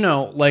just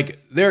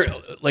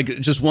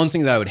one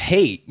thing that I would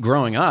hate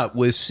growing up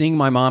was seeing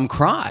my mom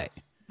cry.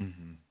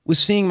 Was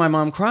seeing my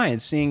mom cry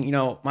and seeing,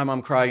 my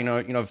mom cry,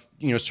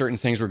 if certain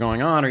things were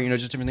going on, or,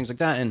 just different things like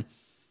that. And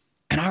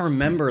I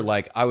remember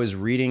like I was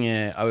reading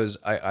it,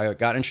 I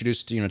got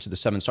introduced to, to the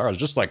 7 sorrows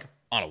just like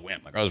on a whim.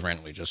 Like I was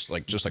randomly just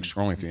like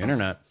scrolling through the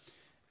internet.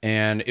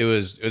 And it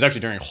was actually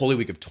during Holy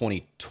Week of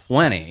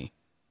 2020.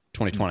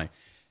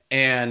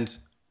 And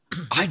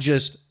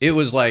it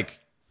was like,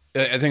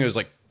 I think it was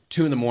like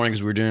 2 a.m.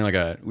 because we were doing like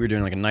a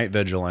night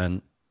vigil,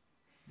 and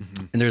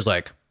there's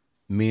like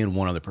me and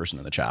one other person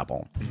in the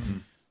chapel.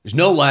 There's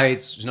no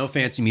lights, there's no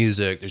fancy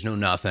music, there's no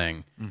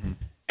nothing. And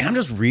I'm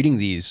just reading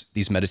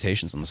these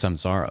meditations on the 7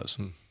 sorrows.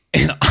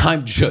 And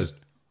I'm just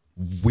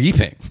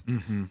weeping.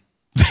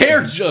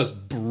 They're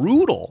just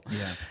brutal.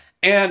 Yeah.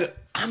 And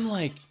I'm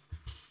like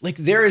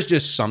there is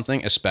just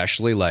something,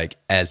 especially like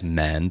as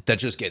men, that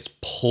just gets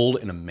pulled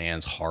in a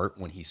man's heart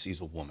when he sees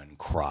a woman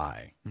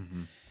cry.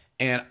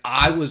 And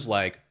I was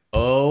like,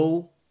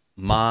 oh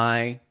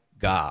my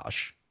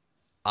gosh,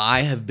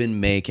 I have been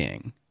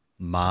making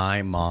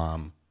my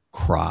mom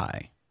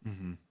cry.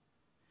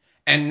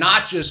 And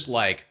not just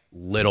like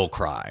little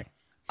cry.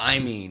 I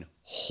mean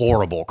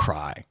horrible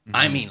cry.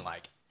 I mean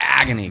like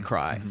agony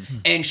cry.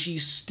 And she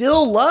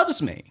still loves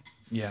me.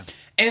 Yeah.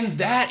 And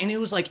it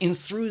was like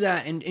through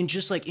that and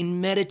just like in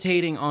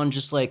meditating on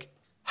just like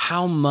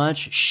how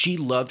much she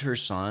loved her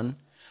son,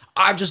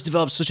 I've just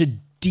developed such a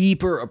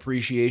deeper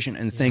appreciation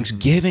and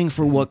thanksgiving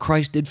for what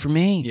Christ did for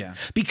me. Yeah.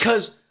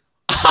 Because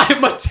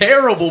I'm a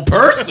terrible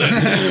person.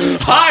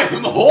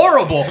 I'm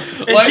horrible.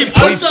 And she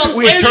puts up.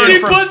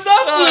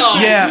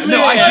 Yeah,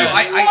 no,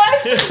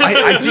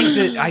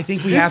 I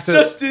think we have to.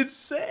 It's just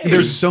insane.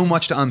 There's so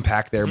much to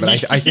unpack there,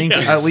 but I think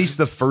at least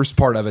the first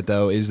part of it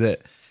though is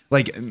that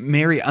like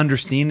Mary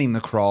understanding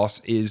the cross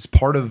is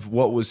part of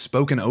what was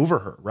spoken over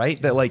her, right?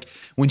 That like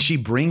when she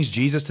brings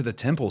Jesus to the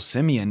temple,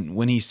 Simeon,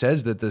 when he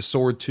says that the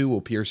sword too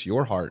will pierce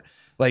your heart,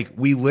 like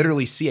we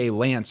literally see a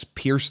lance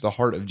pierce the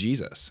heart of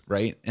Jesus,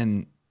 right?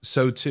 And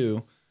so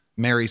too,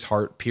 Mary's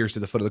heart pierced to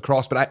the foot of the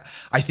cross. But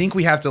I think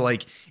we have to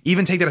like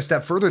even take that a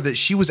step further, that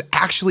she was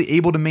actually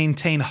able to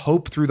maintain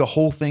hope through the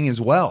whole thing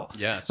as well.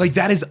 Yes. Like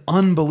that is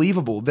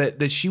unbelievable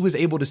that she was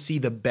able to see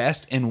the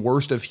best and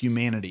worst of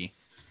humanity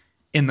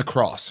in the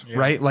cross,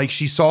 right? Like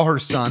she saw her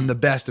son, the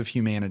best of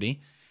humanity,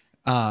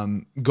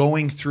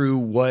 going through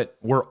what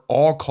we're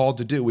all called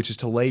to do, which is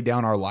to lay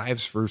down our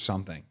lives for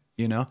something,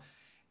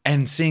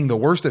 and seeing the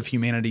worst of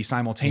humanity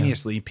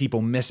simultaneously,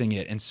 people missing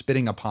it and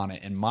spitting upon it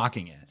and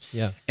mocking it.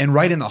 Yeah. And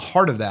right in the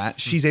heart of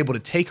that, she's able to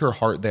take her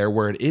heart there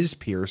where it is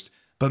pierced,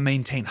 but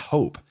maintain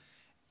hope.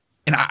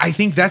 And I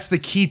think that's the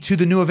key to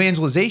the new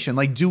evangelization.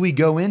 Like, do we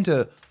go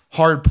into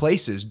hard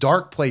places,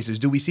 dark places?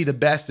 Do we see the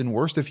best and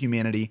worst of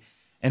humanity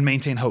and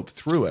maintain hope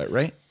through it,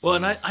 right? Well,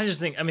 and I just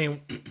think,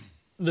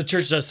 the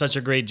church does such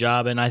a great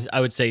job, and I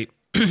would say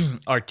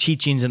our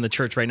teachings in the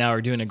church right now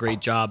are doing a great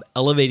job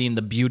elevating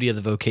the beauty of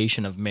the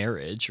vocation of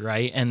marriage,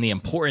 right? And the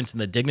importance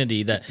and the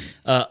dignity that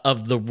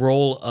of the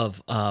role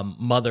of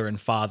mother and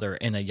father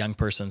in a young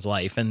person's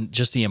life, and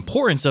just the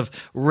importance of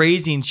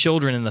raising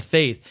children in the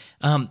faith.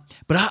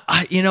 But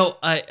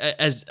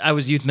as I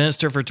was youth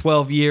minister for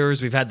 12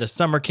 years, we've had the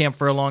summer camp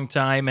for a long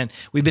time, and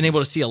we've been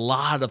able to see a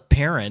lot of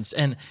parents.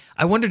 And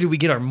I wonder, do we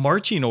get our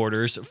marching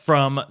orders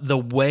from the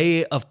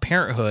way of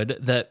parenthood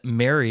that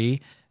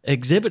Mary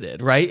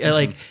exhibited,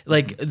 right?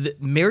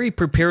 Mary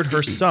prepared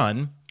her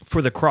son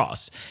for the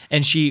cross,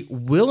 and she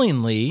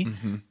willingly,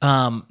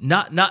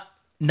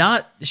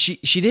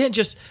 she didn't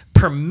just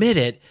permit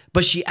it,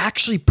 but she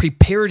actually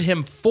prepared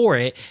him for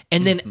it,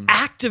 and then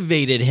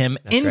activated him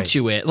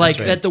into it. Like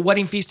at the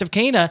wedding feast of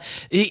Cana,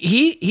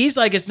 he's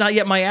like, it's not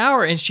yet my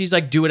hour, and she's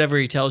like, do whatever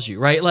he tells you,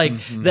 right? Like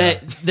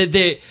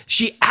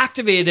she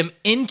activated him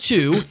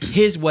into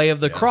his way of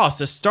the cross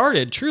that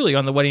started truly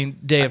on the wedding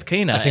day of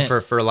Cana. I think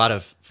for a lot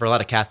of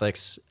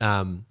Catholics,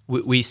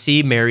 we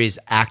see Mary's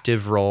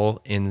active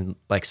role in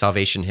like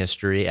salvation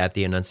history at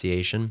the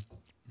Annunciation.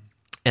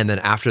 And then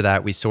after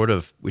that, we sort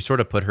of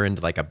put her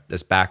into like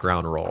this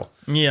background role,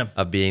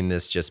 of being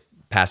this just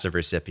passive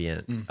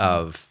recipient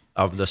of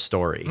the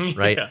story,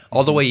 right?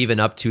 All the way even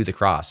up to the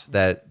cross.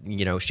 That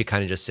she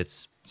kind of just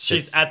sits.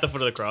 She's at the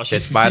foot of the cross.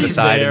 Sits by the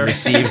side and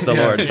receives the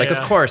Lord. It's like,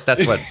 of course,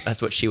 that's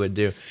what she would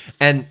do.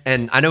 And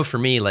I know for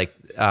me, like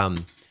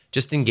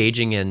just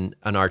engaging in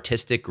an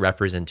artistic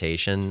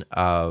representation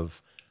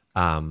of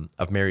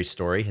Mary's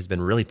story has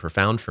been really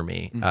profound for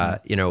me. I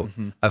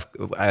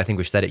think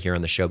we've said it here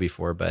on the show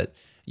before, but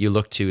you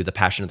look to the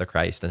Passion of the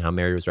Christ and how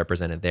Mary was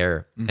represented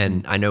there.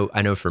 And I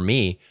know for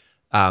me,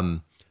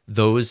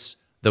 those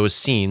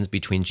scenes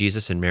between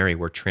Jesus and Mary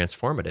were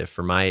transformative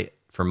for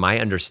my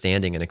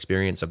understanding and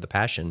experience of the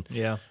Passion.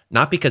 Yeah.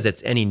 Not because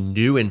it's any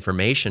new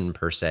information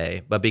per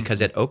se, but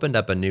because it opened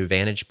up a new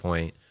vantage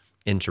point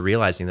into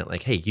realizing that,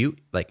 like, hey,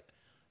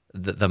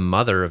 the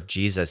mother of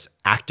Jesus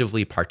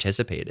actively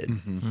participated.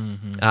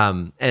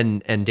 And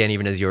Dan,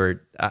 even as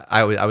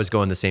I was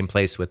going the same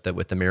place with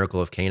the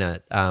miracle of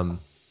Cana.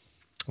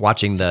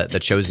 Watching the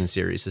Chosen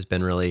series has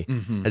been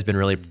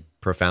really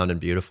profound and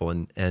beautiful,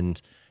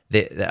 and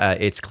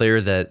it's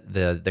clear that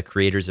the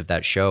creators of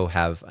that show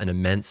have an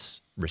immense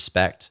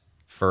respect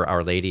for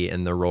Our Lady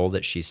and the role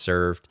that she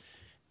served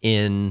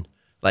in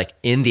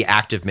the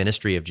active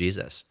ministry of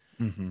Jesus.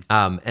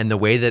 And the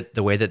way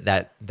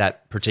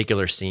that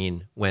particular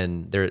scene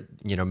when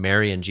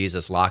Mary and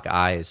Jesus lock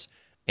eyes,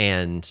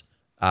 and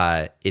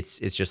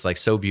it's just like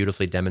so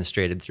beautifully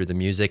demonstrated through the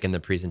music and the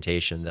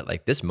presentation that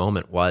like this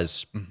moment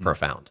was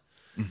profound.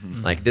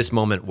 Like this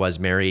moment was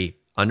Mary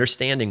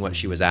understanding what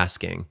she was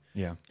asking,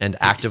 and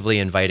actively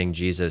inviting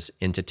Jesus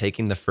into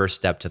taking the first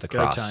step to the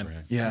cross. Time.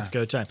 Right. Yeah, it's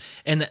go time.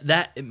 And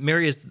that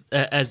Mary is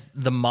as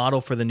the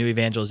model for the new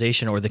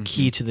evangelization, or the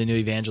key to the new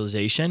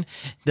evangelization.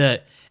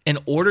 That in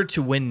order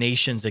to win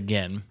nations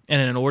again, and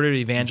in order to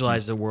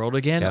evangelize the world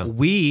again,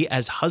 we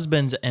as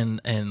husbands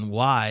and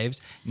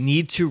wives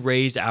need to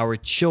raise our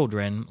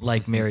children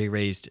like Mary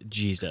raised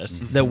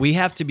Jesus. That we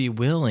have to be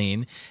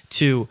willing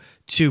to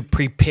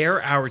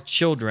prepare our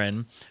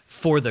children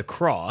for the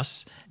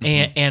cross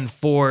and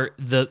for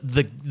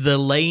the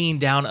laying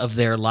down of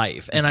their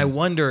life. And I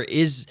wonder,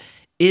 is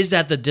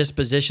that the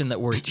disposition that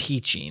we're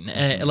teaching?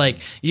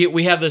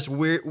 We have this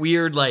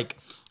weird like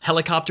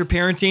helicopter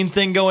parenting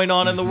thing going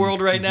on in the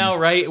world right now,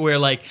 right? Where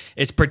like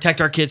it's protect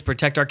our kids,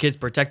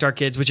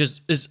 which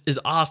is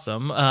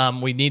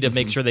awesome. We need to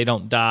make sure they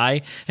don't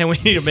die, and we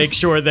need to make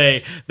sure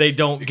they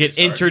don't get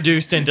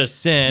introduced into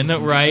sin,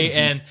 right?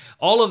 And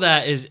all of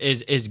that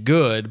is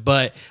good,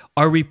 but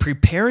are we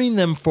preparing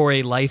them for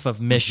a life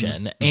of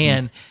mission?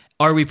 And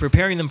are we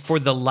preparing them for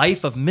the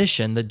life of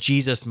mission that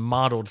Jesus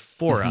modeled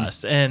for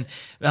us? And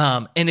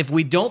if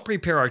we don't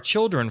prepare our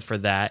children for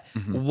that,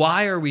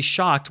 why are we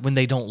shocked when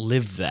they don't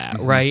live that,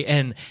 right?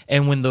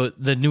 And when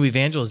the new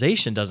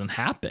evangelization doesn't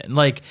happen,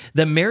 like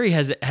that Mary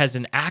has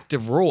an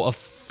active role of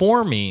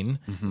forming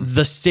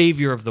the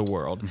Savior of the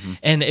world.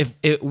 And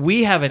if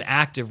we have an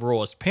active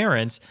role as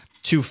parents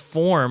to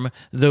form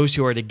those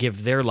who are to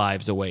give their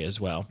lives away as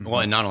well.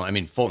 Well, and not only, I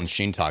mean, Fulton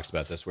Sheen talks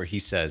about this, where he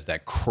says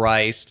that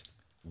Christ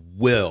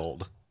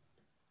willed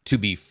to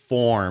be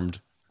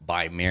formed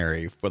by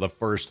Mary for the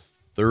first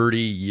 30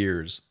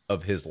 years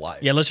of his life.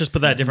 Yeah, let's just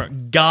put that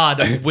different. God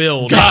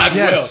willed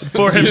willed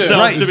for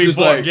himself to be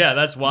formed. Yeah,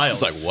 that's wild.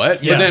 It's like,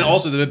 what? Yeah. But then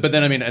also,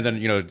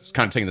 it's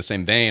kind of taking the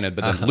same vein, but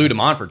then Lou de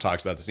Montfort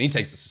talks about this, and he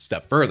takes this a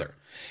step further.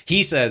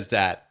 He says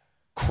that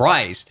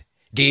Christ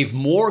gave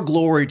more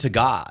glory to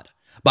God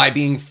by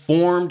being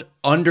formed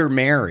under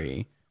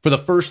Mary for the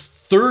first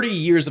 30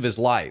 years of his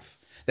life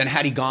than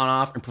had he gone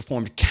off and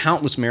performed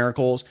countless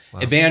miracles,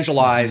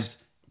 evangelized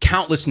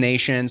countless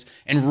nations,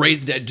 and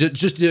raised the dead,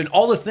 just did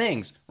all the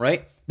things,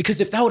 right? Because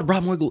if that would have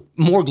brought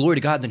more glory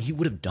to God, then he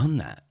would have done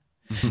that.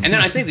 And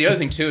then I think the other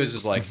thing too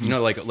is like,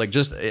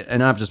 just,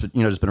 and I've just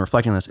been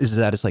reflecting on this, is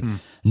that it's like,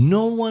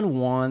 no one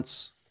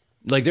wants,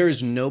 like there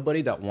is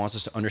nobody that wants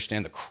us to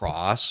understand the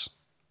cross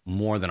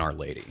more than Our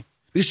Lady.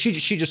 Because she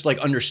just like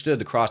understood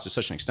the cross to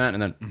such an extent.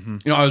 And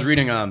then, I was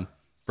reading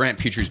Brant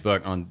Petree's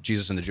book on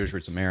Jesus and the Jewish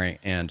Roots of Mary,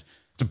 and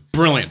it's a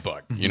brilliant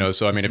book,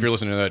 So, I mean, if you're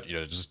listening to that,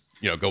 just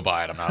go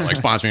buy it. I'm not like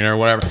sponsoring it or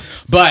whatever.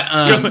 But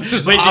it's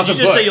just Wait, an did awesome you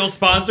just book. say you'll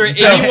sponsor it?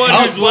 So, Anyone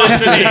I'll who's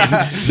listening,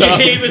 So,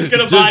 Gabe is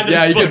going to buy this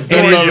yeah, you book.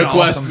 can Venmo It's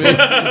request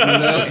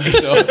awesome. me.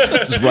 So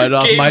just write it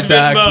off Gabe's my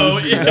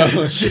Venmo,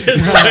 taxes.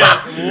 just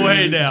went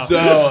way down. So,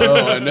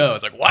 I know.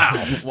 It's like,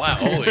 wow,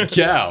 holy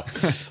cow.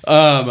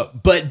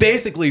 But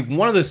basically,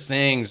 one of the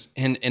things,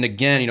 and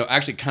again,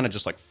 actually kind of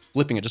just like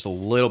flipping it just a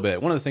little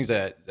bit, one of the things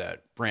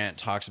that Brant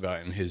talks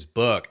about in his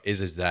book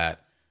is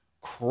that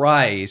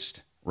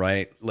Christ,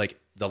 right, like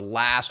the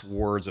last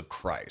words of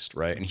Christ,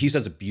 right? And he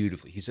says it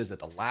beautifully. He says that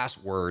the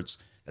last words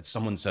that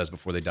someone says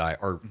before they die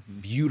are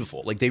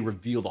beautiful. Like they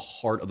reveal the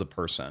heart of the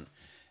person.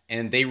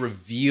 And they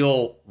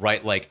reveal,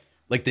 right, like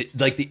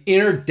the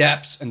inner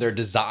depths and their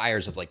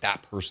desires of like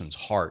that person's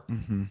heart.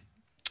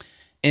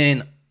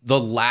 And the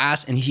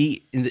last, and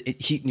he,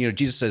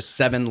 Jesus says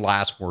 7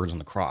 last words on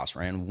the cross,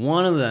 right? And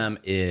one of them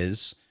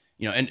is,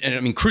 and I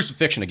mean,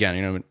 crucifixion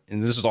again,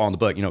 and this is all in the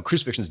book,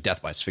 crucifixion is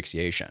death by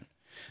asphyxiation.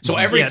 So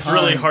every it's time,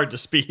 really hard to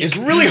speak. It's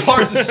really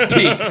hard to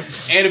speak.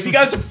 And if you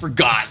guys have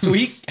forgot, so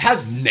he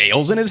has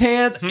nails in his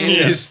hands and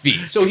his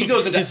feet. So he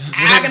goes into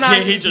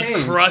agonizing He's just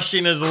pain.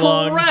 crushing his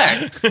lungs.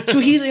 Correct. So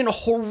he's in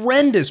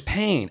horrendous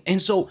pain.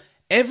 And so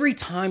every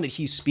time that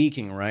he's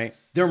speaking, right,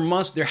 there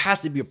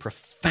has to be a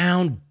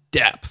profound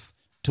depth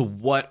to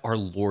what our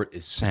Lord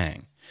is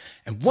saying.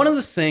 And one of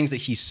the things that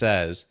he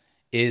says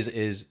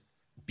is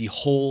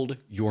behold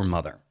your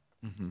mother.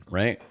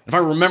 Right? If I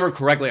remember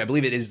correctly, I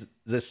believe it is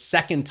the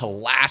second to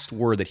last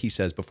word that he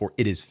says before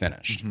it is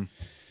finished.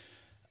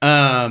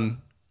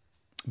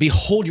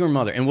 Behold your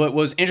mother. And what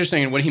was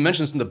interesting and what he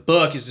mentions in the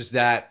book is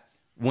that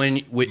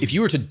if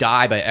you were to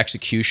die by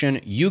execution,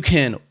 you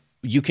can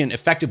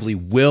effectively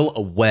will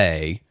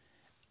away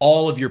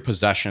all of your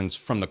possessions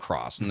from the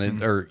cross. And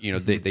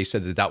they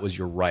said that was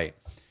your right.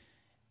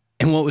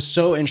 And what was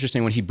so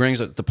interesting when he brings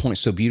up the point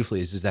so beautifully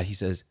is that he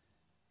says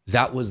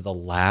that was the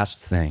last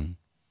thing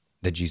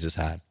that Jesus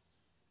had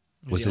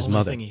was his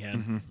mother. Thing he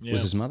had. Yeah.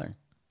 Was his mother,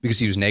 because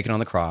he was naked on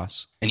the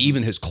cross, and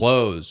even his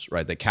clothes,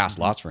 right? They cast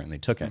lots for him. They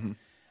took it,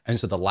 and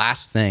so the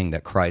last thing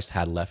that Christ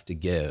had left to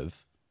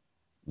give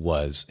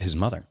was his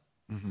mother,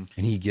 and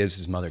he gives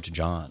his mother to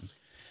John,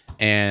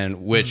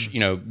 and which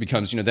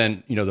becomes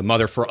then the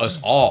mother for us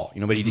all.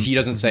 But he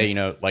doesn't say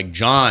like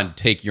John,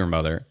 take your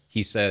mother.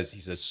 He says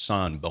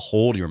son,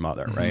 behold your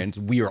mother, right? And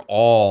we are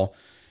all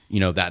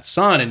that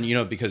son,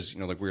 and because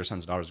like we are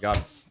sons and daughters of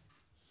God.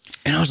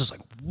 And I was just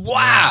like,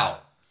 wow,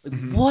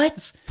 like,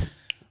 what?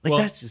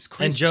 Like, that's just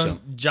crazy. And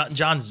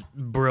John's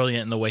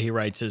brilliant in the way he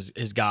writes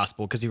his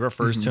gospel, because he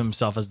refers to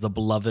himself as the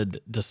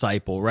beloved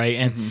disciple, right?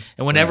 And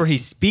whenever he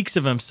speaks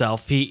of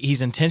himself,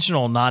 he's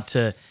intentional not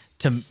to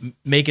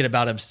make it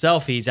about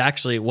himself. He's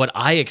actually what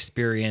I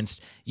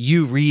experienced.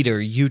 You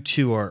reader, you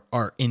too are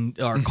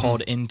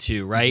called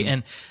into, right?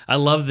 And I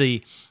love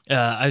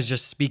I was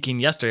just speaking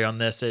yesterday on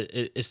this.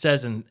 It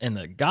says in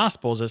the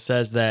Gospels, it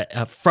says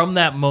that from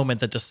that moment,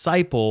 the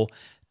disciple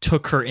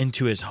took her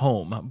into his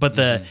home. But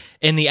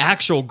in the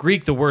actual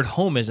Greek, the word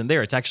home isn't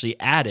there. It's actually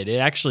added. It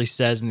actually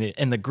says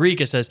in the Greek,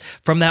 it says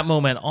from that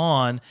moment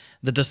on,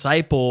 the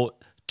disciple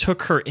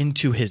took her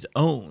into his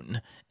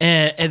own.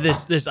 And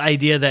this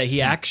idea that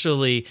he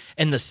actually,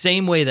 in the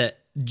same way that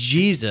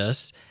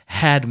Jesus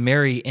had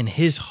Mary in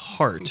his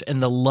heart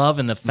and the love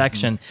and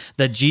affection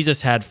that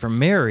Jesus had for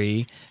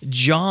Mary,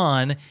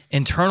 John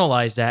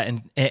internalized that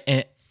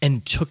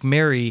and took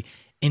Mary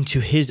into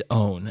his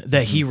own,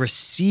 that he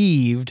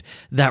received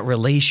that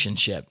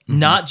relationship,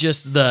 not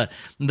just the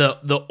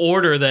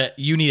order that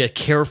you need to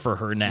care for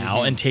her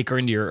now and take her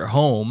into your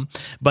home,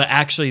 but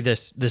actually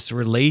this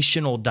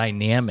relational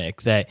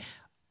dynamic that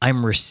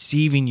I'm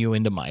receiving you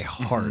into my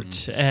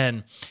heart.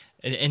 And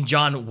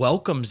John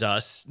welcomes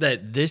us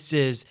that this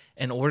is,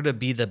 in order to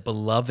be the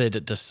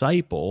beloved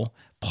disciple,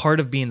 part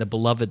of being the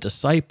beloved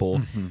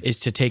disciple is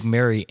to take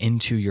Mary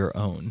into your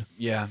own.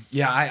 Yeah.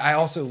 I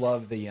also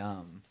love the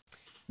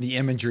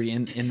imagery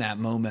in that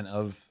moment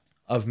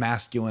of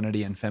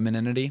masculinity and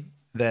femininity,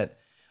 that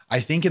I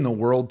think in the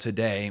world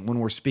today, when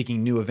we're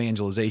speaking new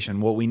evangelization,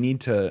 what we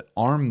need to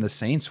arm the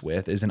saints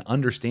with is an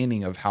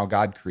understanding of how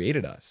God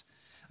created us.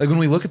 Like when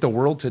we look at the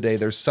world today,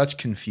 there's such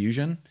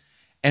confusion,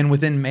 and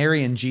within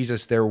Mary and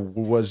Jesus, there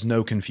was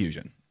no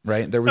confusion.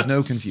 Right, there was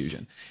no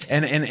confusion,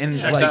 and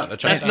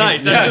that's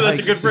nice. That's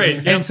a good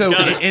phrase. And so,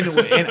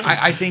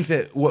 I think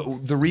that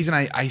the reason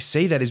I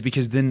say that is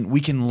because then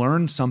we can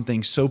learn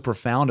something so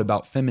profound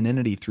about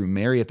femininity through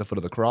Mary at the foot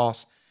of the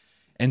cross,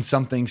 and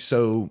something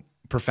so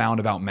profound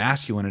about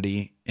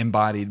masculinity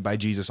embodied by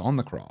Jesus on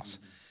the cross,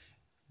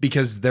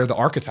 because they're the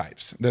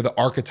archetypes. They're the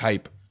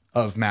archetype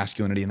of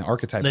masculinity and the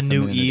archetype of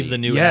new femininity. Eve, the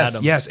new Yes,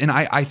 Adam. yes, and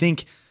I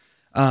think.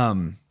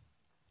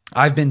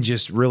 I've been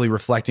just really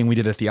reflecting. We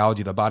did a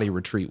theology of the body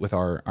retreat with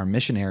our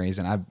missionaries,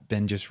 and I've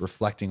been just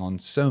reflecting on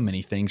so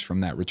many things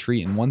from that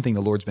retreat. And one thing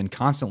the Lord's been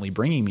constantly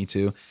bringing me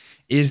to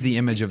is the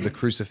image of the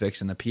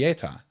crucifix and the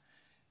pieta,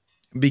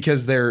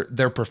 because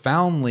they're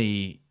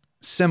profoundly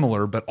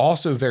similar, but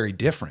also very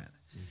different.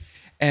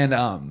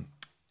 And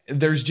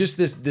there's just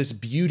this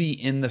beauty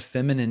in the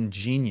feminine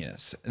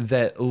genius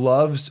that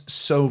loves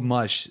so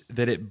much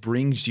that it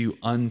brings you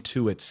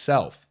unto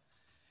itself.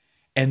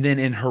 And then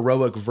in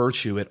heroic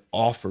virtue, it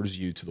offers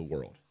you to the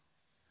world,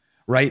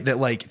 right? That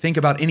like, think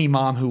about any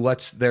mom who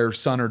lets their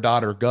son or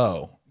daughter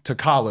go to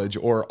college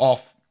or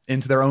off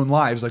into their own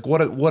lives. Like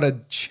what a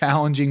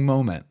challenging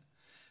moment,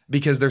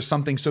 because there's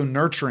something so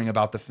nurturing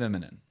about the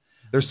feminine.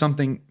 There's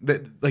something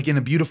that like in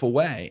a beautiful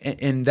way,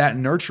 and that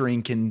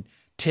nurturing can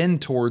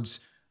tend towards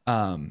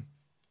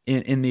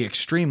in the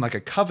extreme, like a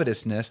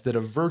covetousness that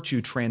a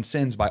virtue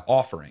transcends by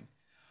offering.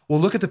 Well,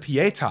 look at the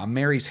Pietà,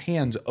 Mary's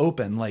hands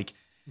open, like,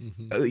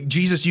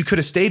 Jesus, you could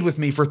have stayed with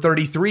me for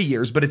 33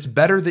 years, but it's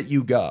better that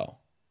you go,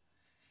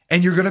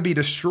 and you're going to be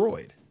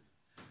destroyed.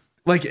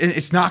 Like,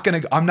 I'm not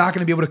going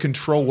to be able to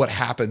control what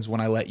happens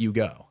when I let you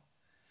go.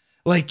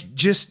 Like,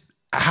 just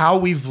how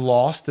we've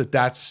lost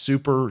that's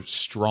super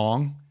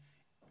strong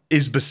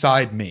is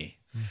beside me.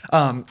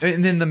 And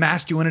then the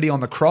masculinity on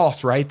the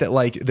cross, right? That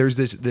like, there's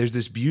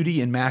this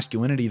beauty in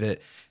masculinity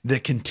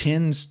that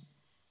contends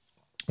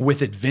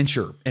with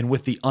adventure and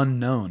with the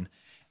unknown.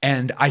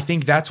 And I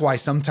think that's why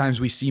sometimes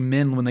we see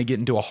men, when they get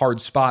into a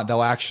hard spot,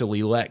 they'll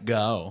actually let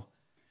go,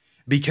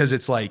 because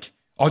it's like,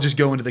 I'll just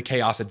go into the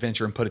chaos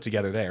adventure and put it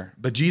together there.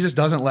 But Jesus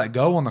doesn't let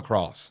go on the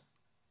cross.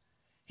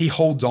 He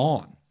holds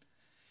on,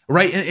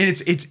 right?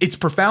 And it's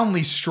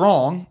profoundly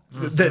strong,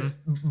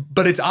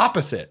 but it's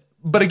opposite.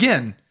 But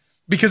again,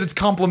 because it's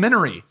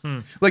complementary.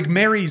 Like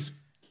Mary's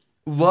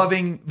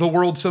loving the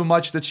world so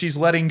much that she's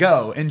letting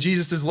go, and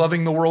Jesus is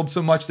loving the world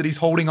so much that he's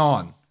holding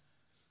on.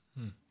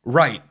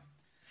 Right.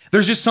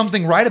 There's just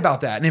something right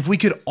about that. And if we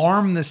could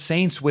arm the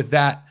saints with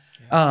that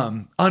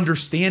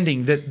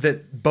understanding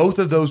that both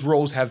of those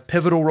roles have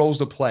pivotal roles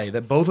to play,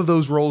 that both of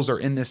those roles are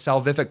in this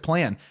salvific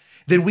plan,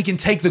 then we can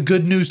take the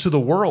good news to the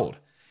world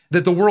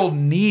that the world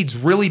needs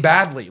really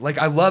badly. Like,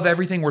 I love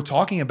everything we're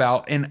talking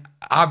about. And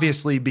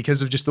obviously,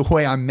 because of just the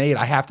way I'm made,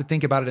 I have to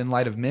think about it in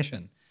light of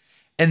mission.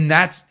 And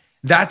that's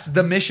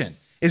the mission,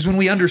 is when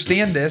we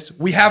understand this,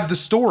 we have the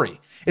story.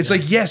 It's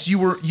like, yes, you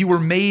were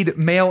made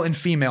male and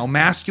female,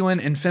 masculine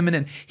and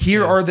feminine.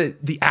 Here are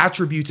the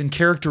attributes and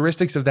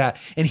characteristics of that.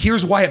 And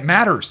here's why it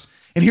matters.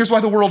 And here's why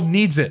the world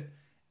needs it.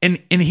 And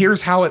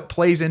here's how it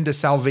plays into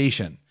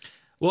salvation.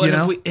 Well,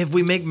 and if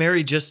we make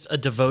Mary just a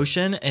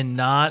devotion and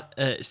not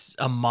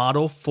a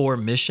model for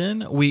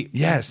mission, we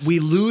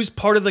lose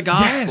part of the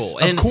gospel.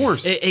 Yes, of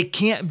course. It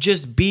can't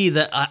just be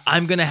that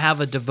I'm going to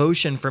have a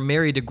devotion for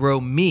Mary to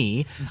grow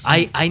me.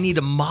 I need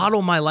to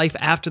model my life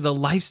after the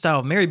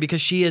lifestyle of Mary,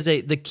 because she is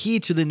the key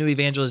to the new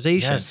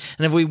evangelization. Yes.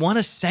 And if we want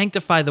to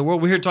sanctify the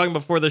world, we were talking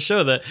before the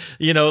show that,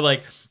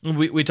 like,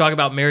 we talk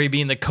about Mary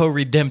being the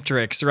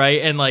co-redemptrix,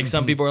 right? And like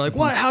some people are like,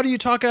 what? How do you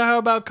talk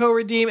about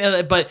co-redeem?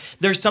 But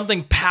there's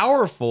something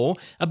powerful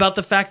about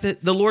the fact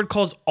that the Lord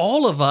calls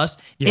all of us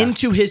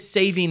into his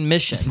saving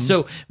mission.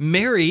 So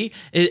Mary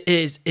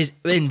is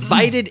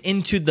invited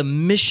into the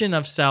mission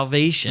of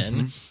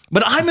salvation.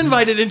 But I'm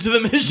invited into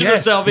the mission of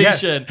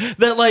salvation. Yes.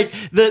 That like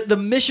the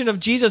mission of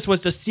Jesus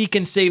was to seek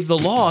and save the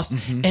lost.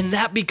 And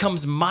that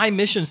becomes my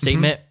mission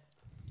statement.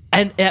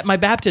 And at my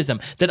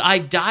baptism, that I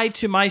die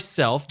to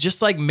myself,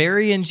 just like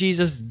Mary and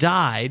Jesus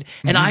died,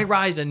 and I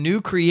rise a new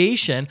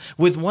creation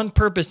with one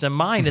purpose in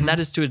mind, and that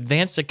is to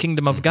advance the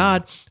kingdom of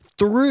God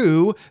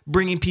through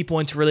bringing people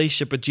into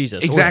relationship with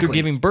Jesus, or through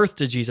giving birth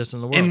to Jesus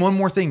in the world. And one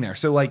more thing there.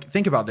 So like,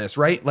 think about this,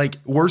 right? Like,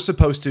 we're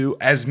supposed to,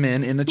 as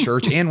men in the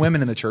church and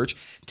women in the church,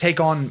 take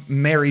on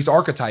Mary's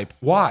archetype.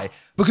 Why?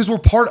 Because we're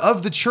part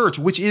of the church,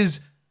 which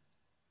is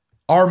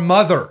our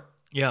mother.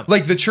 Yeah.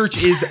 Like, the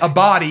church is a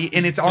body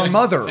and it's our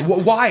mother.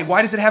 Why?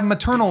 Why does it have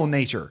maternal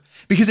nature?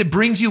 Because it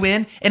brings you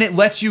in and it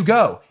lets you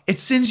go. It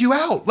sends you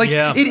out. Like,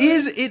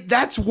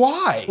 that's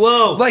why.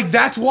 Whoa. Like,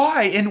 that's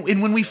why. And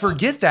when we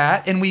forget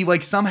that, and we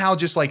like somehow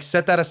just like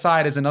set that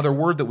aside as another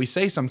word that we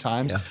say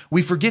sometimes,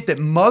 we forget that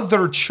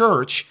Mother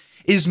Church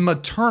is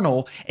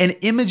maternal and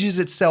images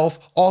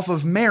itself off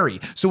of Mary.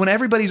 So when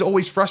everybody's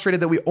always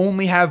frustrated that we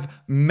only have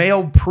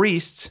male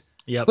priests,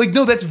 like,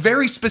 no, that's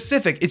very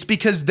specific. It's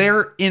because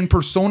they're in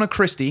persona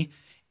Christi,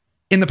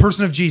 in the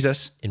person of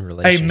Jesus,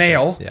 a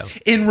male,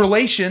 in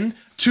relation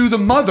to the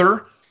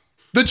mother,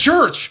 the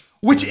church,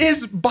 which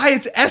is by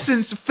its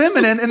essence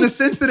feminine in the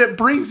sense that it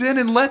brings in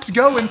and lets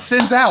go and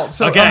sends out.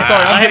 So I'm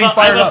sorry, I'm getting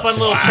fired up. I have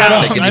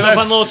a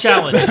fun little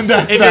challenge.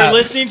 If you're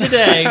listening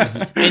today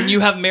and you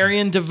have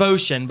Marian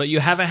devotion, but you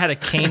haven't had a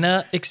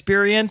Cana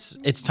experience,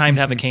 it's time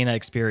to have a Cana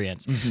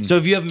experience. So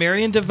if you have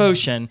Marian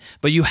devotion,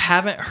 but you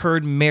haven't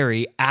heard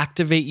Mary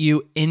activate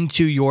you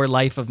into your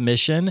life of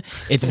mission,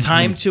 it's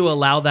time to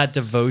allow that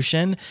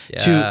devotion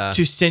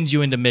to send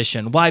you into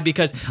mission. Why?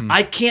 Because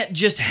I can't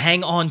just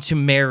hang on to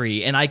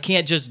Mary, and I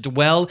can't just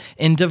dwell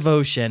in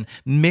devotion.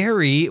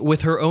 Mary,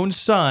 with her own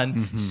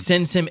son,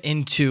 sends him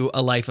into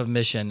a life of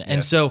mission.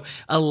 And so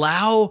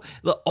allow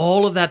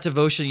all of that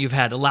devotion you've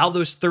had, allow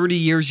those 30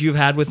 years you've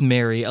had with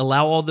Mary,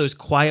 allow all those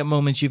quiet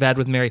moments you've had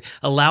with Mary,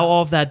 allow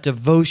all of that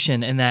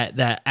devotion and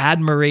that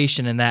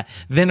admiration and that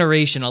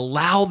veneration,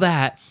 allow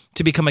that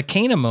to become a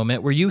Cana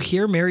moment where you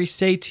hear Mary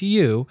say to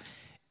you,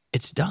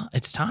 it's done.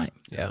 It's time.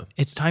 Yeah.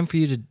 It's time for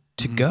you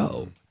to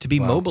go, to be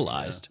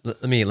mobilized.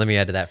 Let me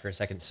add to that for a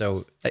second.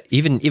 So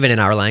even in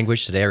our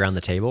language today around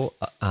the table,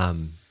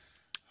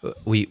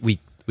 we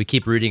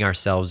keep rooting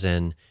ourselves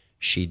in.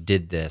 She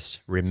did this.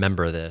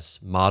 Remember this.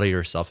 Model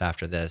yourself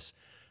after this.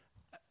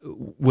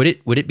 Would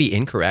it be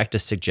incorrect to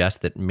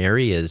suggest that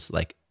Mary is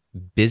like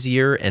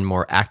busier and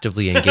more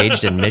actively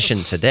engaged in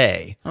mission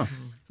today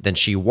than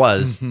she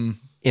was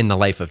in the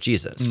life of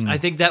Jesus? I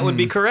think that would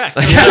be correct.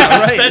 Yeah,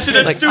 right. That's an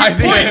astute I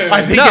think, point.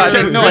 I think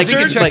I think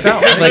it checks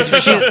out.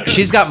 Like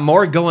she's got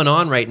more going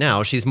on right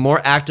now. She's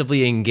more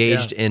actively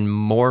engaged in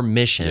more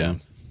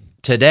mission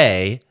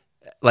today,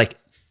 like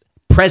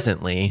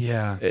presently.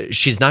 Yeah.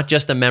 She's not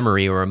just a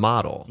memory or a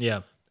model.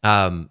 Yeah.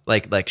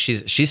 Like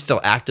she's still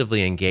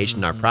actively engaged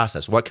in our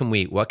process. What can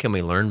we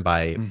learn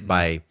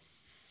by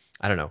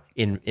I don't know,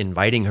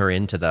 inviting her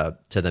into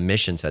the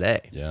mission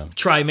today? Yeah.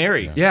 Try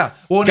Mary. Yeah.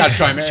 Well, Gotta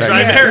try Mary.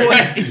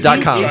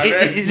 Well, .com.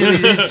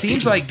 it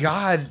seems like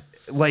God,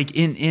 like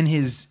in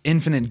his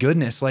infinite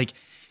goodness, like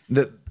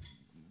that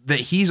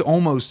he's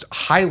almost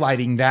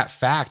highlighting that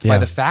fact by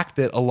the fact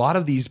that a lot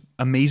of these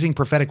amazing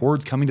prophetic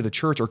words coming to the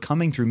church are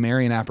coming through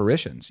Marian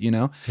apparitions, you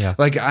know? Yeah.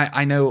 Like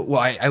I know,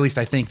 well, at least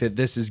I think that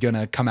this is going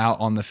to come out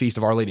on the Feast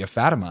of Our Lady of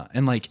Fatima.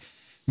 And like,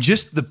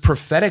 just the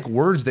prophetic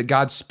words that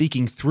God's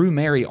speaking through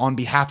Mary on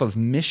behalf of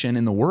mission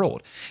in the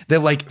world.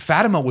 That like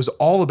Fatima was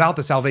all about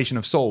the salvation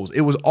of souls.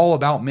 It was all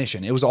about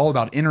mission. It was all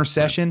about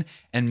intercession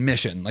and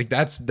mission. Like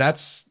that's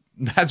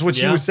what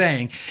she was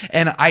saying.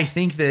 And I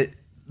think that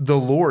the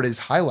Lord is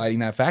highlighting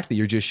that fact that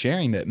you're just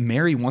sharing, that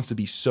Mary wants to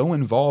be so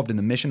involved in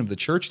the mission of the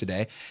church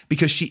today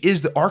because she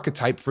is the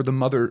archetype for the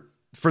mother.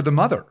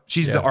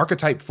 She's the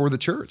archetype for the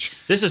church.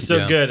 This is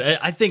so good.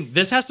 I think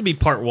this has to be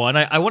part one.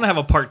 I want to have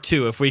a part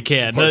two if we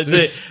can.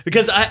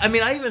 Because I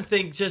mean, I even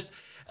think just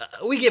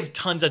we give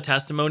tons of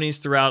testimonies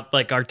throughout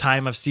like our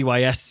time of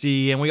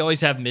CYSC, and we always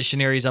have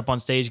missionaries up on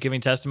stage giving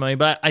testimony.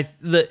 But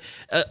the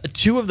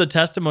two of the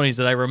testimonies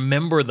that I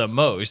remember the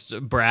most,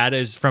 Brad,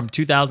 is from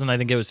 2000. I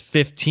think it was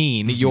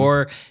 15.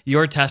 Your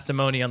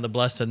testimony on the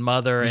Blessed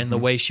Mother and the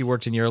way she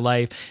worked in your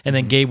life, and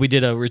then Gabe, we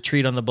did a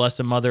retreat on the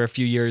Blessed Mother a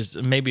few years,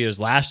 maybe it was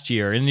last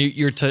year, and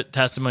your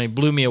testimony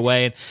blew me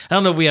away. And I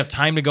don't know if we have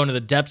time to go into the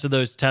depths of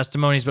those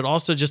testimonies, but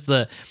also just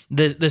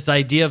this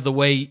idea of the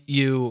way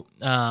you.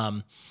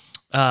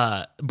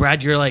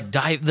 Brad, you're like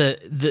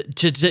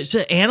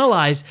to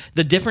analyze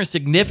the different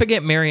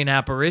significant Marian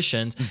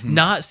apparitions,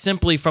 not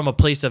simply from a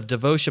place of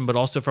devotion, but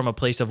also from a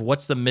place of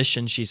what's the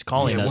mission she's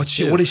calling us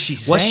to. What is she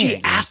saying? What's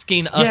she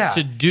asking us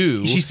to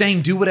do? She's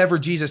saying, do whatever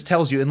Jesus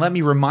tells you, and let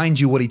me remind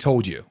you what he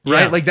told you.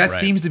 Right? Like that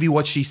seems to be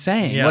what she's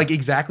saying. Yeah. Like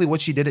exactly what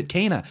she did at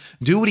Cana.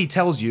 Do what he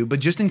tells you, but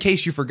just in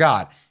case you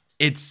forgot,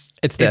 it's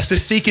the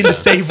seeking to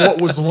save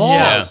what was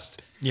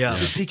lost. Yeah. It's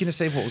the seeking to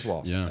save what was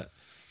lost. Yeah.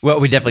 Well,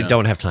 we definitely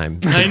don't have time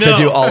to know.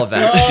 do all of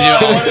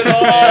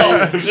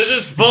that. This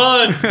is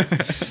fun.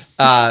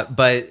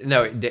 But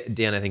no,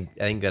 Dan, I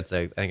think that's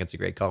a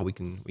great call. We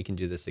can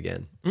do this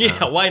again.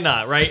 Yeah, why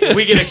not? Right?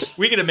 We get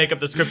to make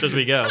up the script as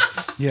we go.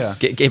 Yeah.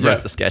 Gabe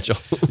runs the schedule.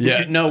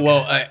 Yeah. No.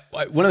 Well,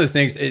 one of the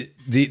things,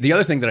 the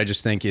other thing that I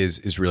just think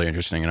is really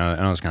interesting, and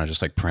I was kind of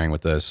just like praying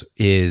with this,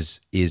 is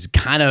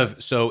kind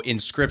of, so in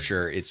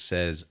Scripture it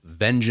says,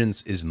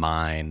 "Vengeance is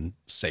mine,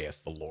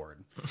 saith the Lord."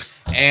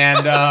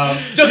 And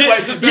just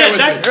bear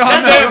with me.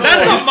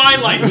 That's not my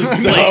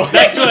license plate.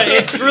 That's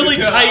it's really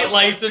tight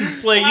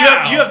license plate. You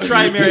have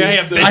Try Mary. I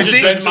have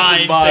Vengeance is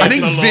mine. I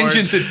think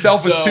vengeance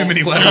itself is too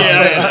many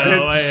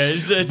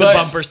letters. It's a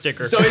bumper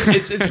sticker. So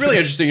it's really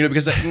interesting,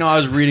 because I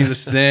was reading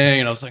this thing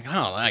and I was like,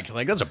 oh,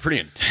 like that's a pretty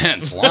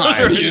intense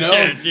line. Really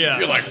intense, yeah.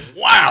 You're like,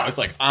 wow, it's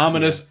like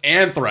ominous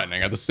and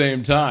threatening at the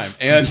same time.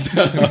 And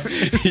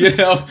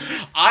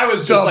I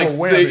was just like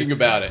thinking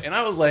about it, and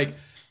I was like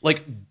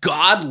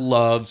God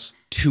loves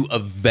to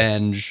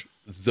avenge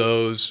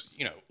those,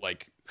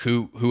 like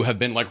who have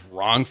been like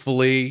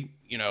wrongfully,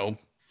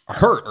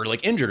 hurt or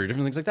like injured or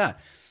different things like that.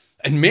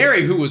 And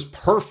Mary, who was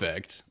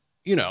perfect,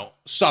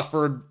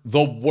 suffered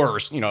the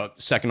worst,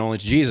 second only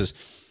to Jesus.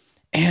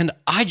 And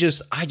I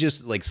just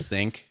like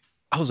think,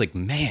 I was like,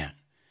 man,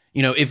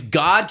 if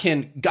God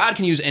can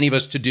use any of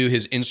us to do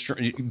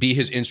be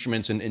his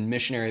instruments in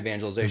missionary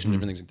evangelization,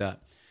 different things like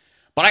that.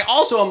 But I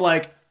also am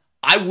like,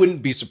 I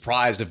wouldn't be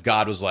surprised if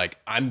God was like,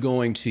 I'm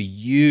going to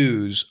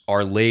use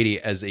Our Lady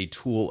as a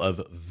tool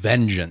of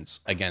vengeance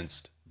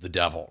against the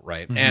devil,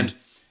 right? And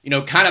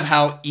kind of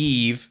how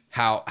Eve,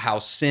 how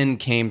sin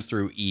came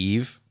through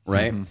Eve,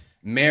 right?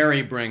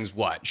 Mary brings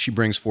what? She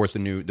brings forth the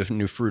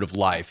new fruit of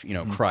life,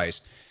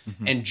 Christ.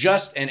 And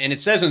and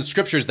it says in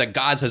scriptures that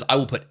God says, I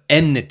will put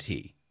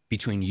enmity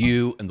between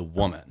you and the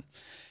woman.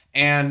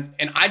 And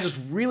I just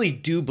really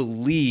do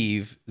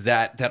believe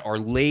that Our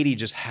Lady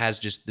just has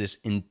just this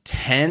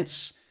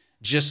intense,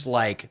 just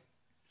like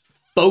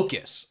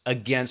focus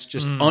against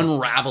just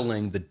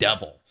unraveling the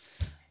devil.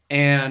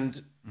 And,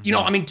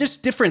 I mean,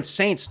 just different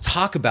saints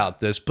talk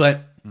about this,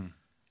 but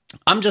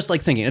I'm just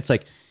like thinking, it's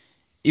like,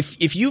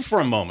 if you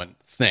for a moment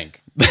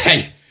think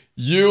that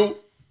you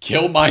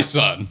kill my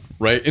son,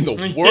 right, in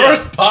the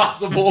worst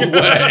possible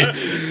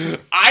way,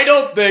 I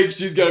don't think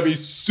she's going to be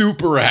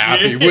super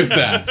happy with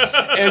that.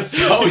 And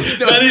so,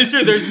 that is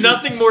true. There's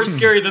nothing more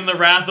scary than the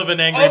wrath of an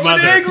angry Of an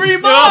mother. angry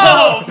mom!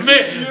 Oh,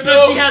 man.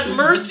 So she has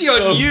mercy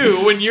on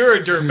you when you're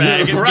a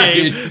dirtbag and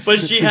Right. Gabe, but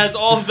she has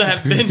all of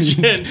that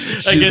vengeance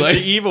She's against like,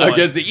 the evil one.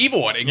 Against the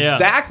evil one,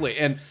 exactly.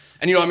 And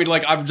I mean,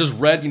 like I've just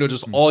read,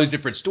 just all these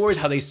different stories,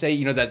 how they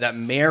say, that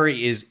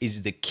Mary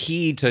is the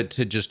key to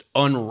just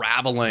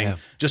unraveling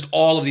just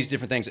all of these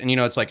different things. And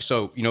it's like,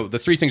 so the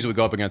three things that we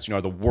go up against,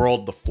 are the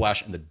world, the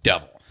flesh, and the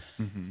devil.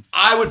 Mm-hmm.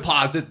 I would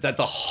posit that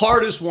the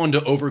hardest one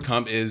to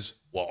overcome is,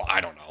 well, I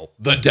don't know,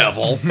 the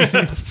devil.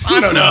 I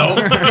don't know.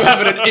 You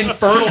have an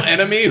infernal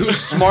enemy who's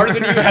smarter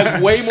than you,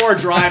 has way more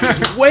drive,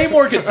 is way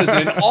more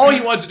consistent, and all he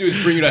wants to do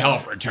is bring you to hell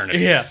for eternity.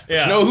 Yeah. But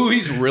you know who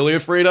he's really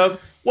afraid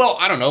of? Well,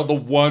 I don't know, the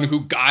one who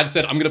God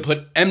said, I'm going to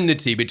put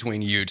enmity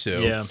between you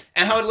two. Yeah.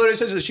 And how it literally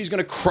says that she's going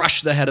to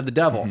crush the head of the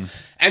devil. Mm-hmm.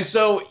 And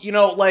so,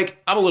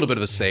 like, I'm a little bit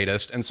of a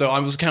sadist. And so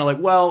I'm just kind of like,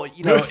 well,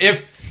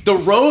 if the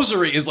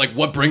rosary is like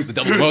what brings the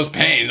devil the most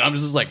pain, I'm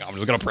just going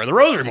to pray the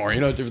rosary more,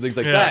 different things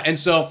like that. And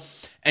so,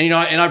 and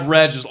I've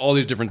read just all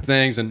these different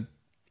things. And,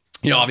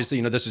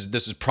 obviously, this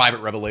is private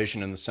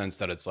revelation in the sense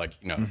that it's like,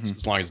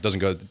 as long as it doesn't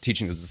go to the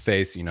teaching of the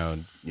faith,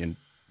 and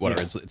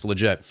whatever, it's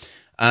legit.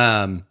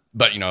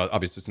 But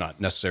obviously it's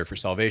not necessary for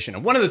salvation.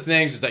 And one of the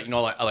things is that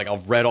like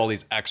I've read all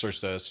these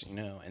exorcists,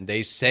 and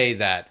they say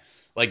that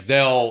like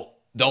they'll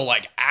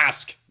like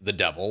ask the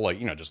devil, like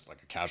just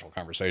like a casual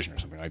conversation or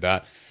something like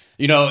that.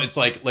 It's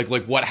like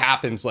what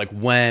happens like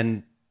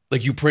when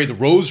like you pray the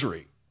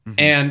rosary,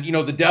 and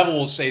the devil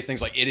will say things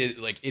like it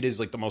is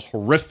like the most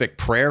horrific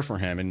prayer for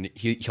him, and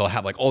he'll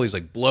have like all these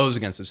like blows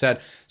against his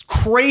head. It's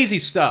crazy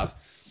stuff.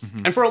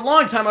 And for a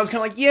long time, I was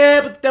kind of like, yeah,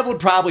 but the devil would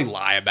probably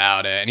lie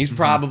about it. And he's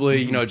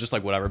probably, just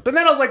like whatever. But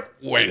then I was like,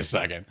 wait a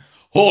second.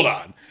 Hold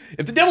on.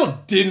 If the devil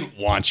didn't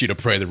want you to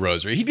pray the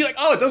rosary, he'd be like,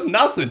 oh, it does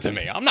nothing to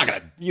me. I'm not going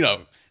to,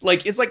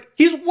 like, it's like,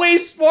 he's way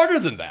smarter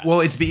than that.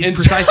 Well, it's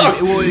precisely,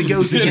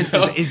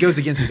 it goes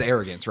against his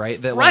arrogance, right?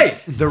 That, like,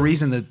 right. The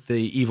reason that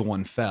the evil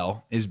one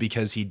fell is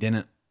because he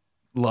didn't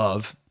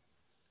love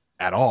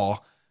at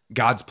all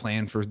God's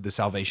plan for the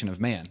salvation of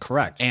man.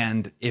 Correct.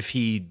 And if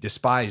he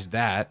despised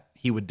that,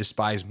 he would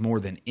despise more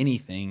than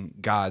anything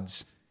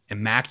God's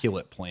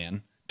immaculate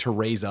plan to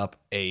raise up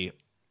a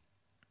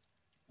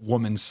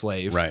woman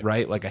slave,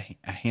 right? Like a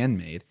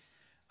handmaid,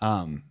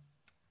 and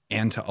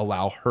to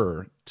allow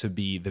her to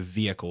be the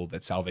vehicle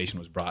that salvation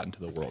was brought into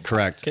the world.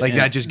 Correct. Like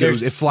that just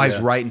goes, it flies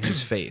right in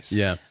his face.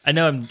 Yeah. I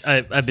know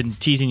I've been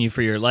teasing you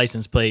for your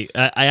license plate.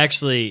 I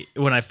actually,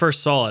 when I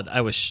first saw it, I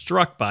was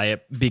struck by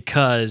it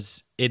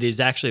because it is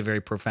actually a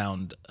very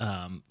profound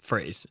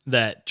phrase,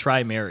 that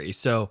try Mary.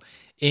 So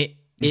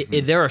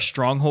there are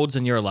strongholds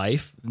in your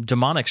life,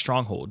 demonic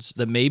strongholds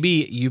that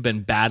maybe you've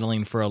been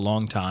battling for a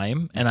long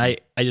time. And I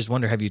just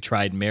wonder, have you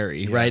tried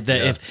Mary, right?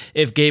 That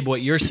if Gabe,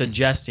 what you're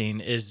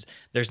suggesting is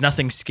there's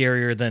nothing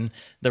scarier than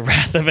the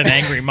wrath of an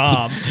angry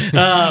mom.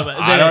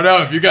 I don't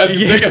know. If you guys can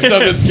think of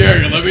something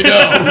scary, let me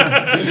know.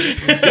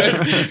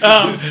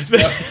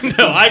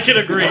 No, I can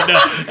agree. No.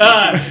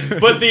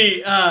 But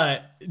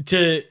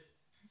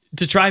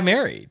to try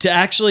Mary, to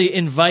actually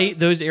invite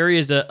those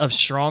areas of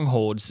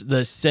strongholds,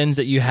 the sins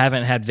that you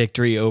haven't had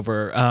victory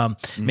over,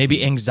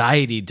 maybe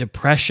anxiety,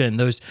 depression,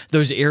 those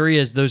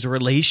areas,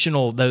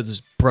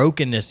 those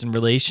brokenness in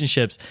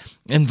relationships.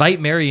 Invite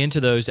Mary into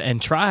those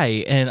and try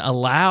and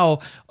allow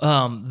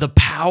the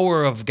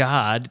power of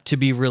God to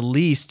be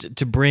released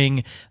to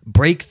bring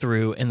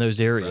breakthrough in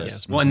those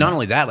areas. Well, and not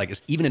only that, like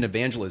it's even in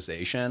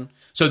evangelization.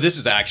 So this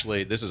is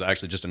actually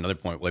just another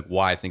point, like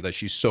why I think that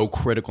she's so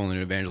critical in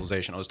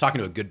evangelization. I was talking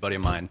to a good buddy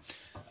of mine,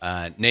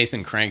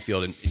 Nathan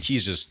Crankfield, and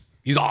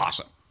he's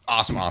awesome,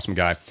 awesome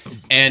guy,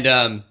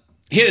 and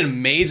he had an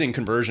amazing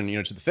conversion,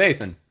 to the faith,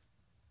 and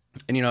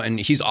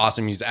he's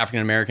awesome. He's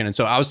African American, and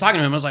so I was talking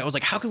to him. I was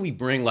like, how can we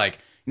bring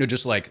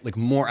just like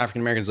more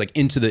African Americans like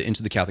into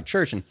the Catholic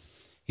Church? And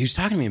he was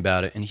talking to me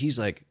about it, and he's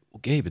like,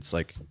 well, Gabe, it's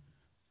like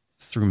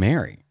through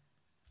Mary,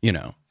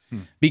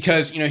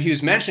 because he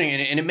was mentioning,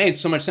 and it made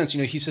so much sense.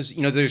 He says,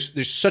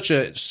 there's such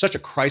a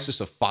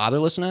crisis of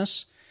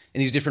fatherlessness in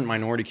these different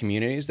minority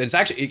communities that it's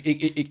actually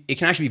it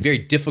can actually be very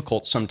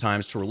difficult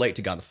sometimes to relate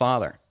to God the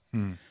Father.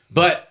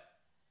 But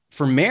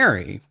for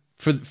Mary,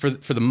 for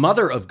the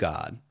Mother of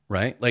God,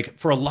 right? Like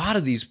for a lot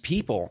of these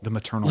people, The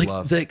maternal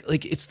love.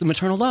 It's the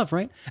maternal love,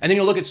 right? And then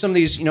you look at some of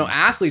these,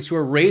 athletes who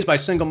are raised by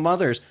single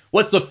mothers.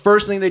 What's the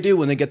first thing they do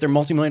when they get their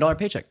multi-million-dollar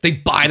paycheck? They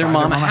buy their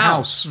mom a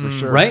house, for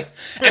sure. right?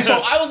 And so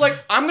I was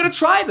like, I'm going to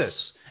try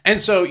this. And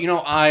so,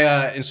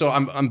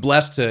 I'm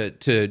blessed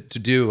to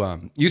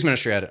do youth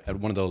ministry at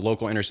one of the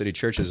local inner city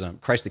churches,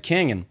 Christ the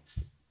King, and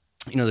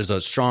there's a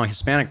strong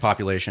Hispanic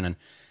population,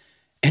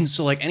 and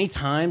so like any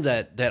time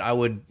that I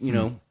would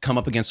come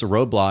up against a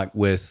roadblock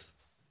with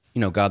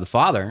God the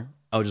Father,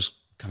 I would just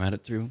come at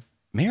it through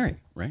Mary,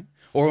 right?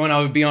 Or when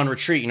I would be on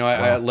retreat,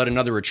 I led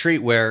another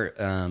retreat where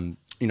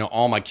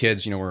all my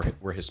kids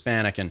were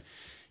Hispanic, and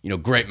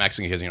great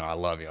Mexican kids. I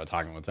love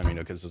talking with them.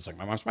 Because it's like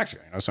my mom's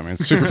Mexican. So I mean,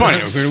 it's super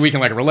funny. We can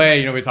like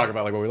relay. We talk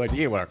about like what we like to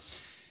eat, whatever.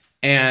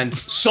 And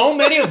so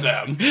many of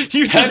them,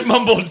 you just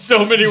mumbled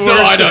so many words. So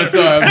I know. So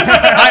when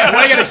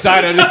I get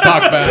excited, I just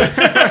talk fast.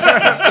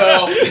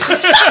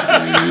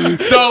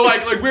 So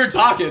like we were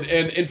talking,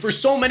 and for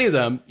so many of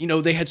them,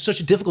 they had such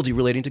a difficulty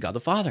relating to God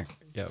the Father.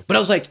 Yeah. But I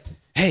was like,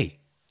 hey,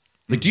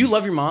 do you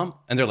love your mom?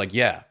 And they're like,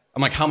 yeah.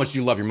 I'm like, how much do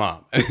you love your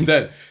mom? And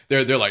then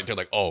they're like,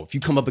 oh, if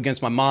you come up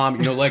against my mom,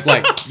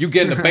 like you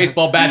get in the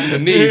baseball bat to the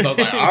knees. I was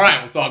like, all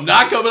right, so I'm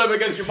not coming up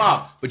against your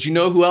mom. But you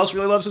know who else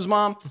really loves his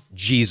mom?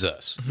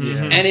 Jesus.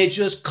 Yeah. And it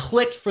just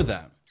clicked for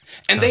them.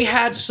 And they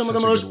had some of the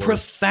most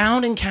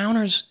profound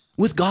encounters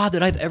with God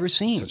that I've ever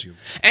seen.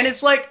 And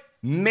it's like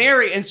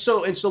Mary, and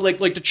so like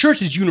the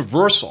church is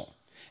universal.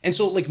 And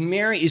so like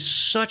Mary is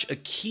such a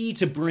key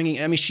to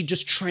bringing, she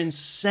just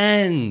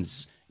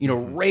transcends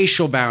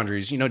racial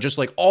boundaries, just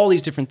like all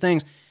these different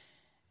things,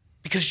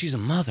 because she's a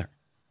mother,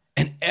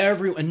 and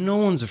no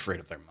one's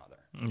afraid of their mother.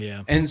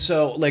 Yeah. And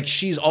so like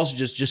she's also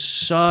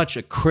just such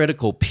a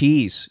critical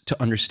piece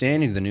to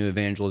understanding the new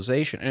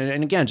evangelization.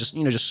 And again, just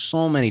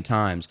so many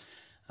times,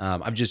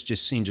 I've just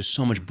seen just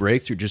so much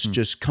breakthrough,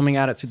 just coming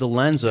at it through the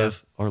lens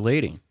of Our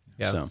Lady.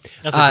 Yeah. So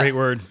that's a great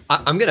word.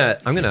 I'm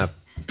gonna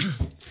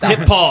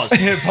hit pause.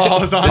 Hit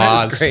pause on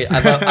This is great.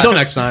 Until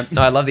next time.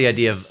 No, I love the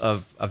idea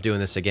of doing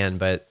this again,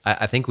 but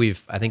I think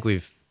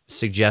we've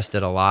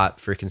suggested a lot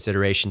for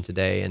consideration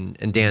today.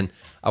 And Dan,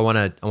 I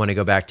want to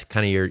go back to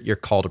kind of your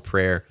call to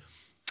prayer.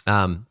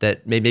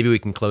 That maybe we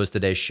can close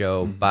today's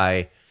show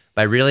by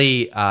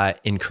really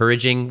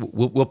encouraging.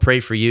 We'll pray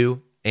for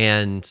you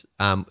and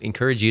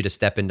encourage you to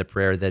step into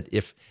prayer. That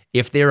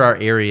if there are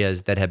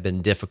areas that have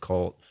been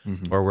difficult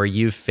or where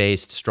you've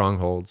faced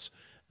strongholds,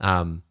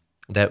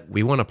 that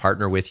we want to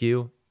partner with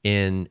you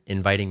in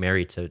inviting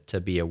Mary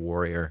to be a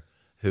warrior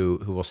who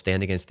will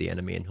stand against the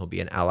enemy, and who'll be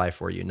an ally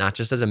for you, not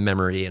just as a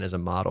memory and as a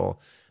model,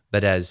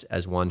 but as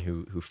one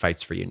who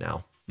fights for you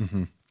now.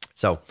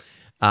 So,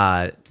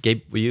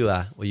 Gabe,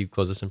 will you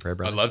close us in prayer,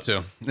 brother? I'd love to.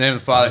 In the name of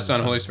the Father, Son,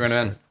 and Holy Spirit,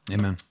 amen.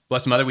 Amen.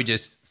 Blessed Mother, we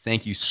just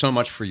thank you so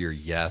much for your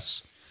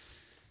yes.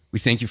 We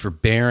thank you for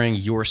bearing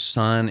your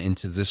Son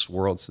into this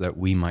world so that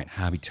we might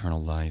have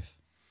eternal life.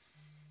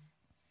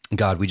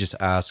 God, we just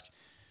ask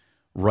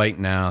right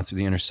now, through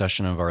the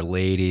intercession of Our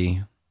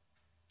Lady,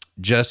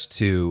 just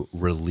to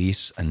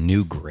release a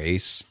new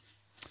grace.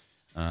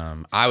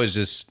 As I was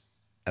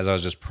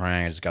just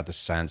praying, I just got the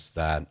sense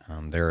that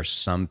there are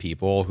some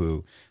people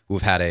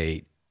who've had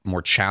a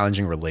more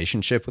challenging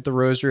relationship with the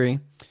Rosary,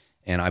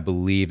 and I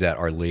believe that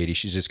Our Lady,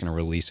 she's just going to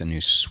release a new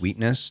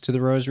sweetness to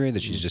the Rosary,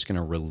 that she's just going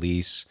to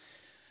release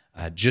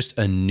just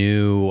a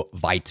new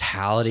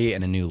vitality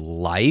and a new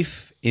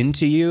life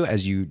into you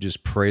as you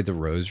just pray the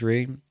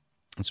Rosary.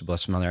 And so,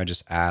 Blessed Mother, I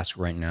just ask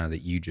right now that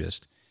you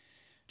just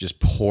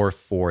pour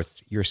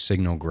forth your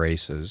signal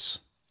graces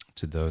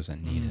to those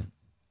that need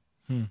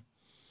it.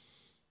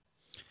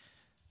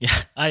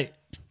 Yeah,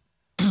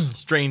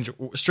 strange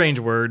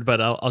word,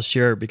 but I'll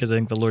share it because I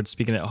think the Lord's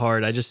speaking it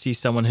hard. I just see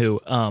someone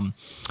who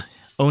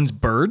owns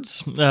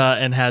birds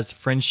and has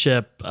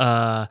friendship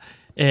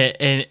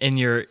in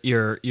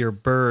your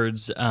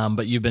birds,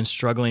 but you've been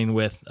struggling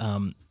with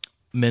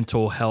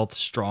mental health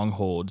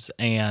strongholds,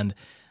 and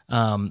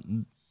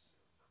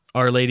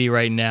Our Lady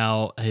right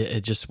now,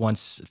 it just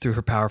wants, through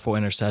her powerful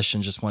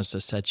intercession, just wants to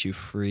set you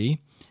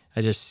free.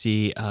 I just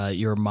see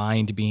your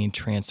mind being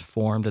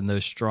transformed and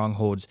those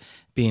strongholds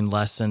being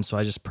lessened. So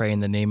I just pray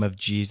in the name of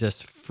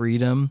Jesus,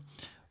 freedom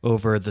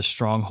over the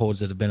strongholds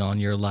that have been on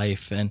your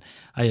life. And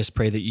I just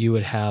pray that you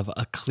would have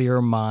a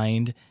clear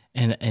mind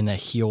and a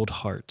healed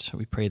heart.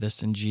 We pray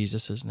this in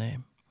Jesus'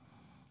 name.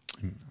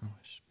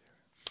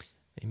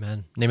 Amen.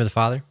 In the name of the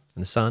Father,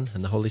 and the Son,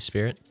 and the Holy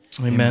Spirit.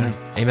 Amen.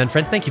 Amen.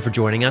 Friends, thank you for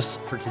joining us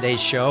for today's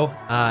show.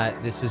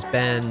 This has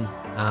been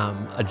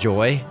a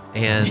joy,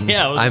 and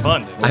yeah, it was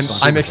fun.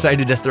 I'm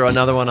excited to throw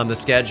another one on the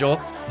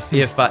schedule.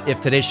 If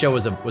today's show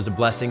was a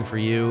blessing for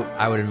you,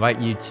 I would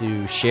invite you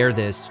to share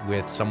this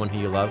with someone who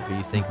you love, who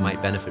you think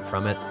might benefit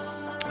from it.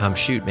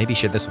 Maybe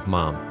share this with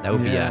Mom. That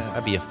would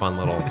be a fun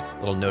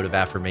little note of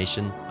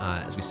affirmation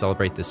as we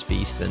celebrate this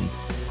feast.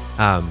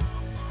 And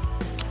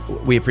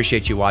we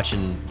appreciate you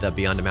watching the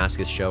Beyond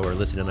Damascus show or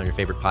listening on your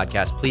favorite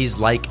podcast. Please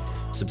like,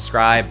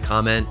 subscribe,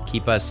 comment,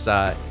 keep us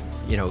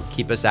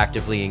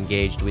actively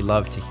engaged. We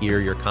love to hear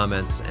your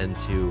comments and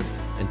to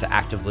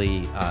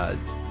actively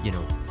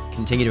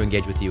continue to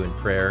engage with you in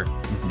prayer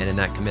and in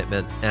that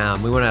commitment.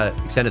 We want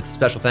to extend a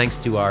special thanks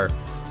to our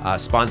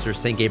sponsor,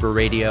 St. Gabriel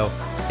Radio.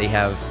 They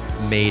have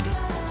made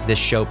this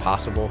show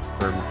possible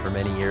for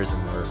many years,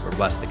 and we're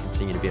blessed to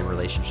continue to be in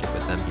relationship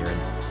with them here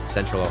in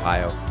Central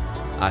Ohio.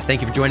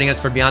 Thank you for joining us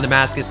for Beyond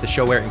Damascus, the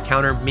show where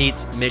encounter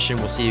meets mission.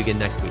 We'll see you again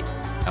next week.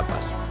 God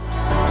bless.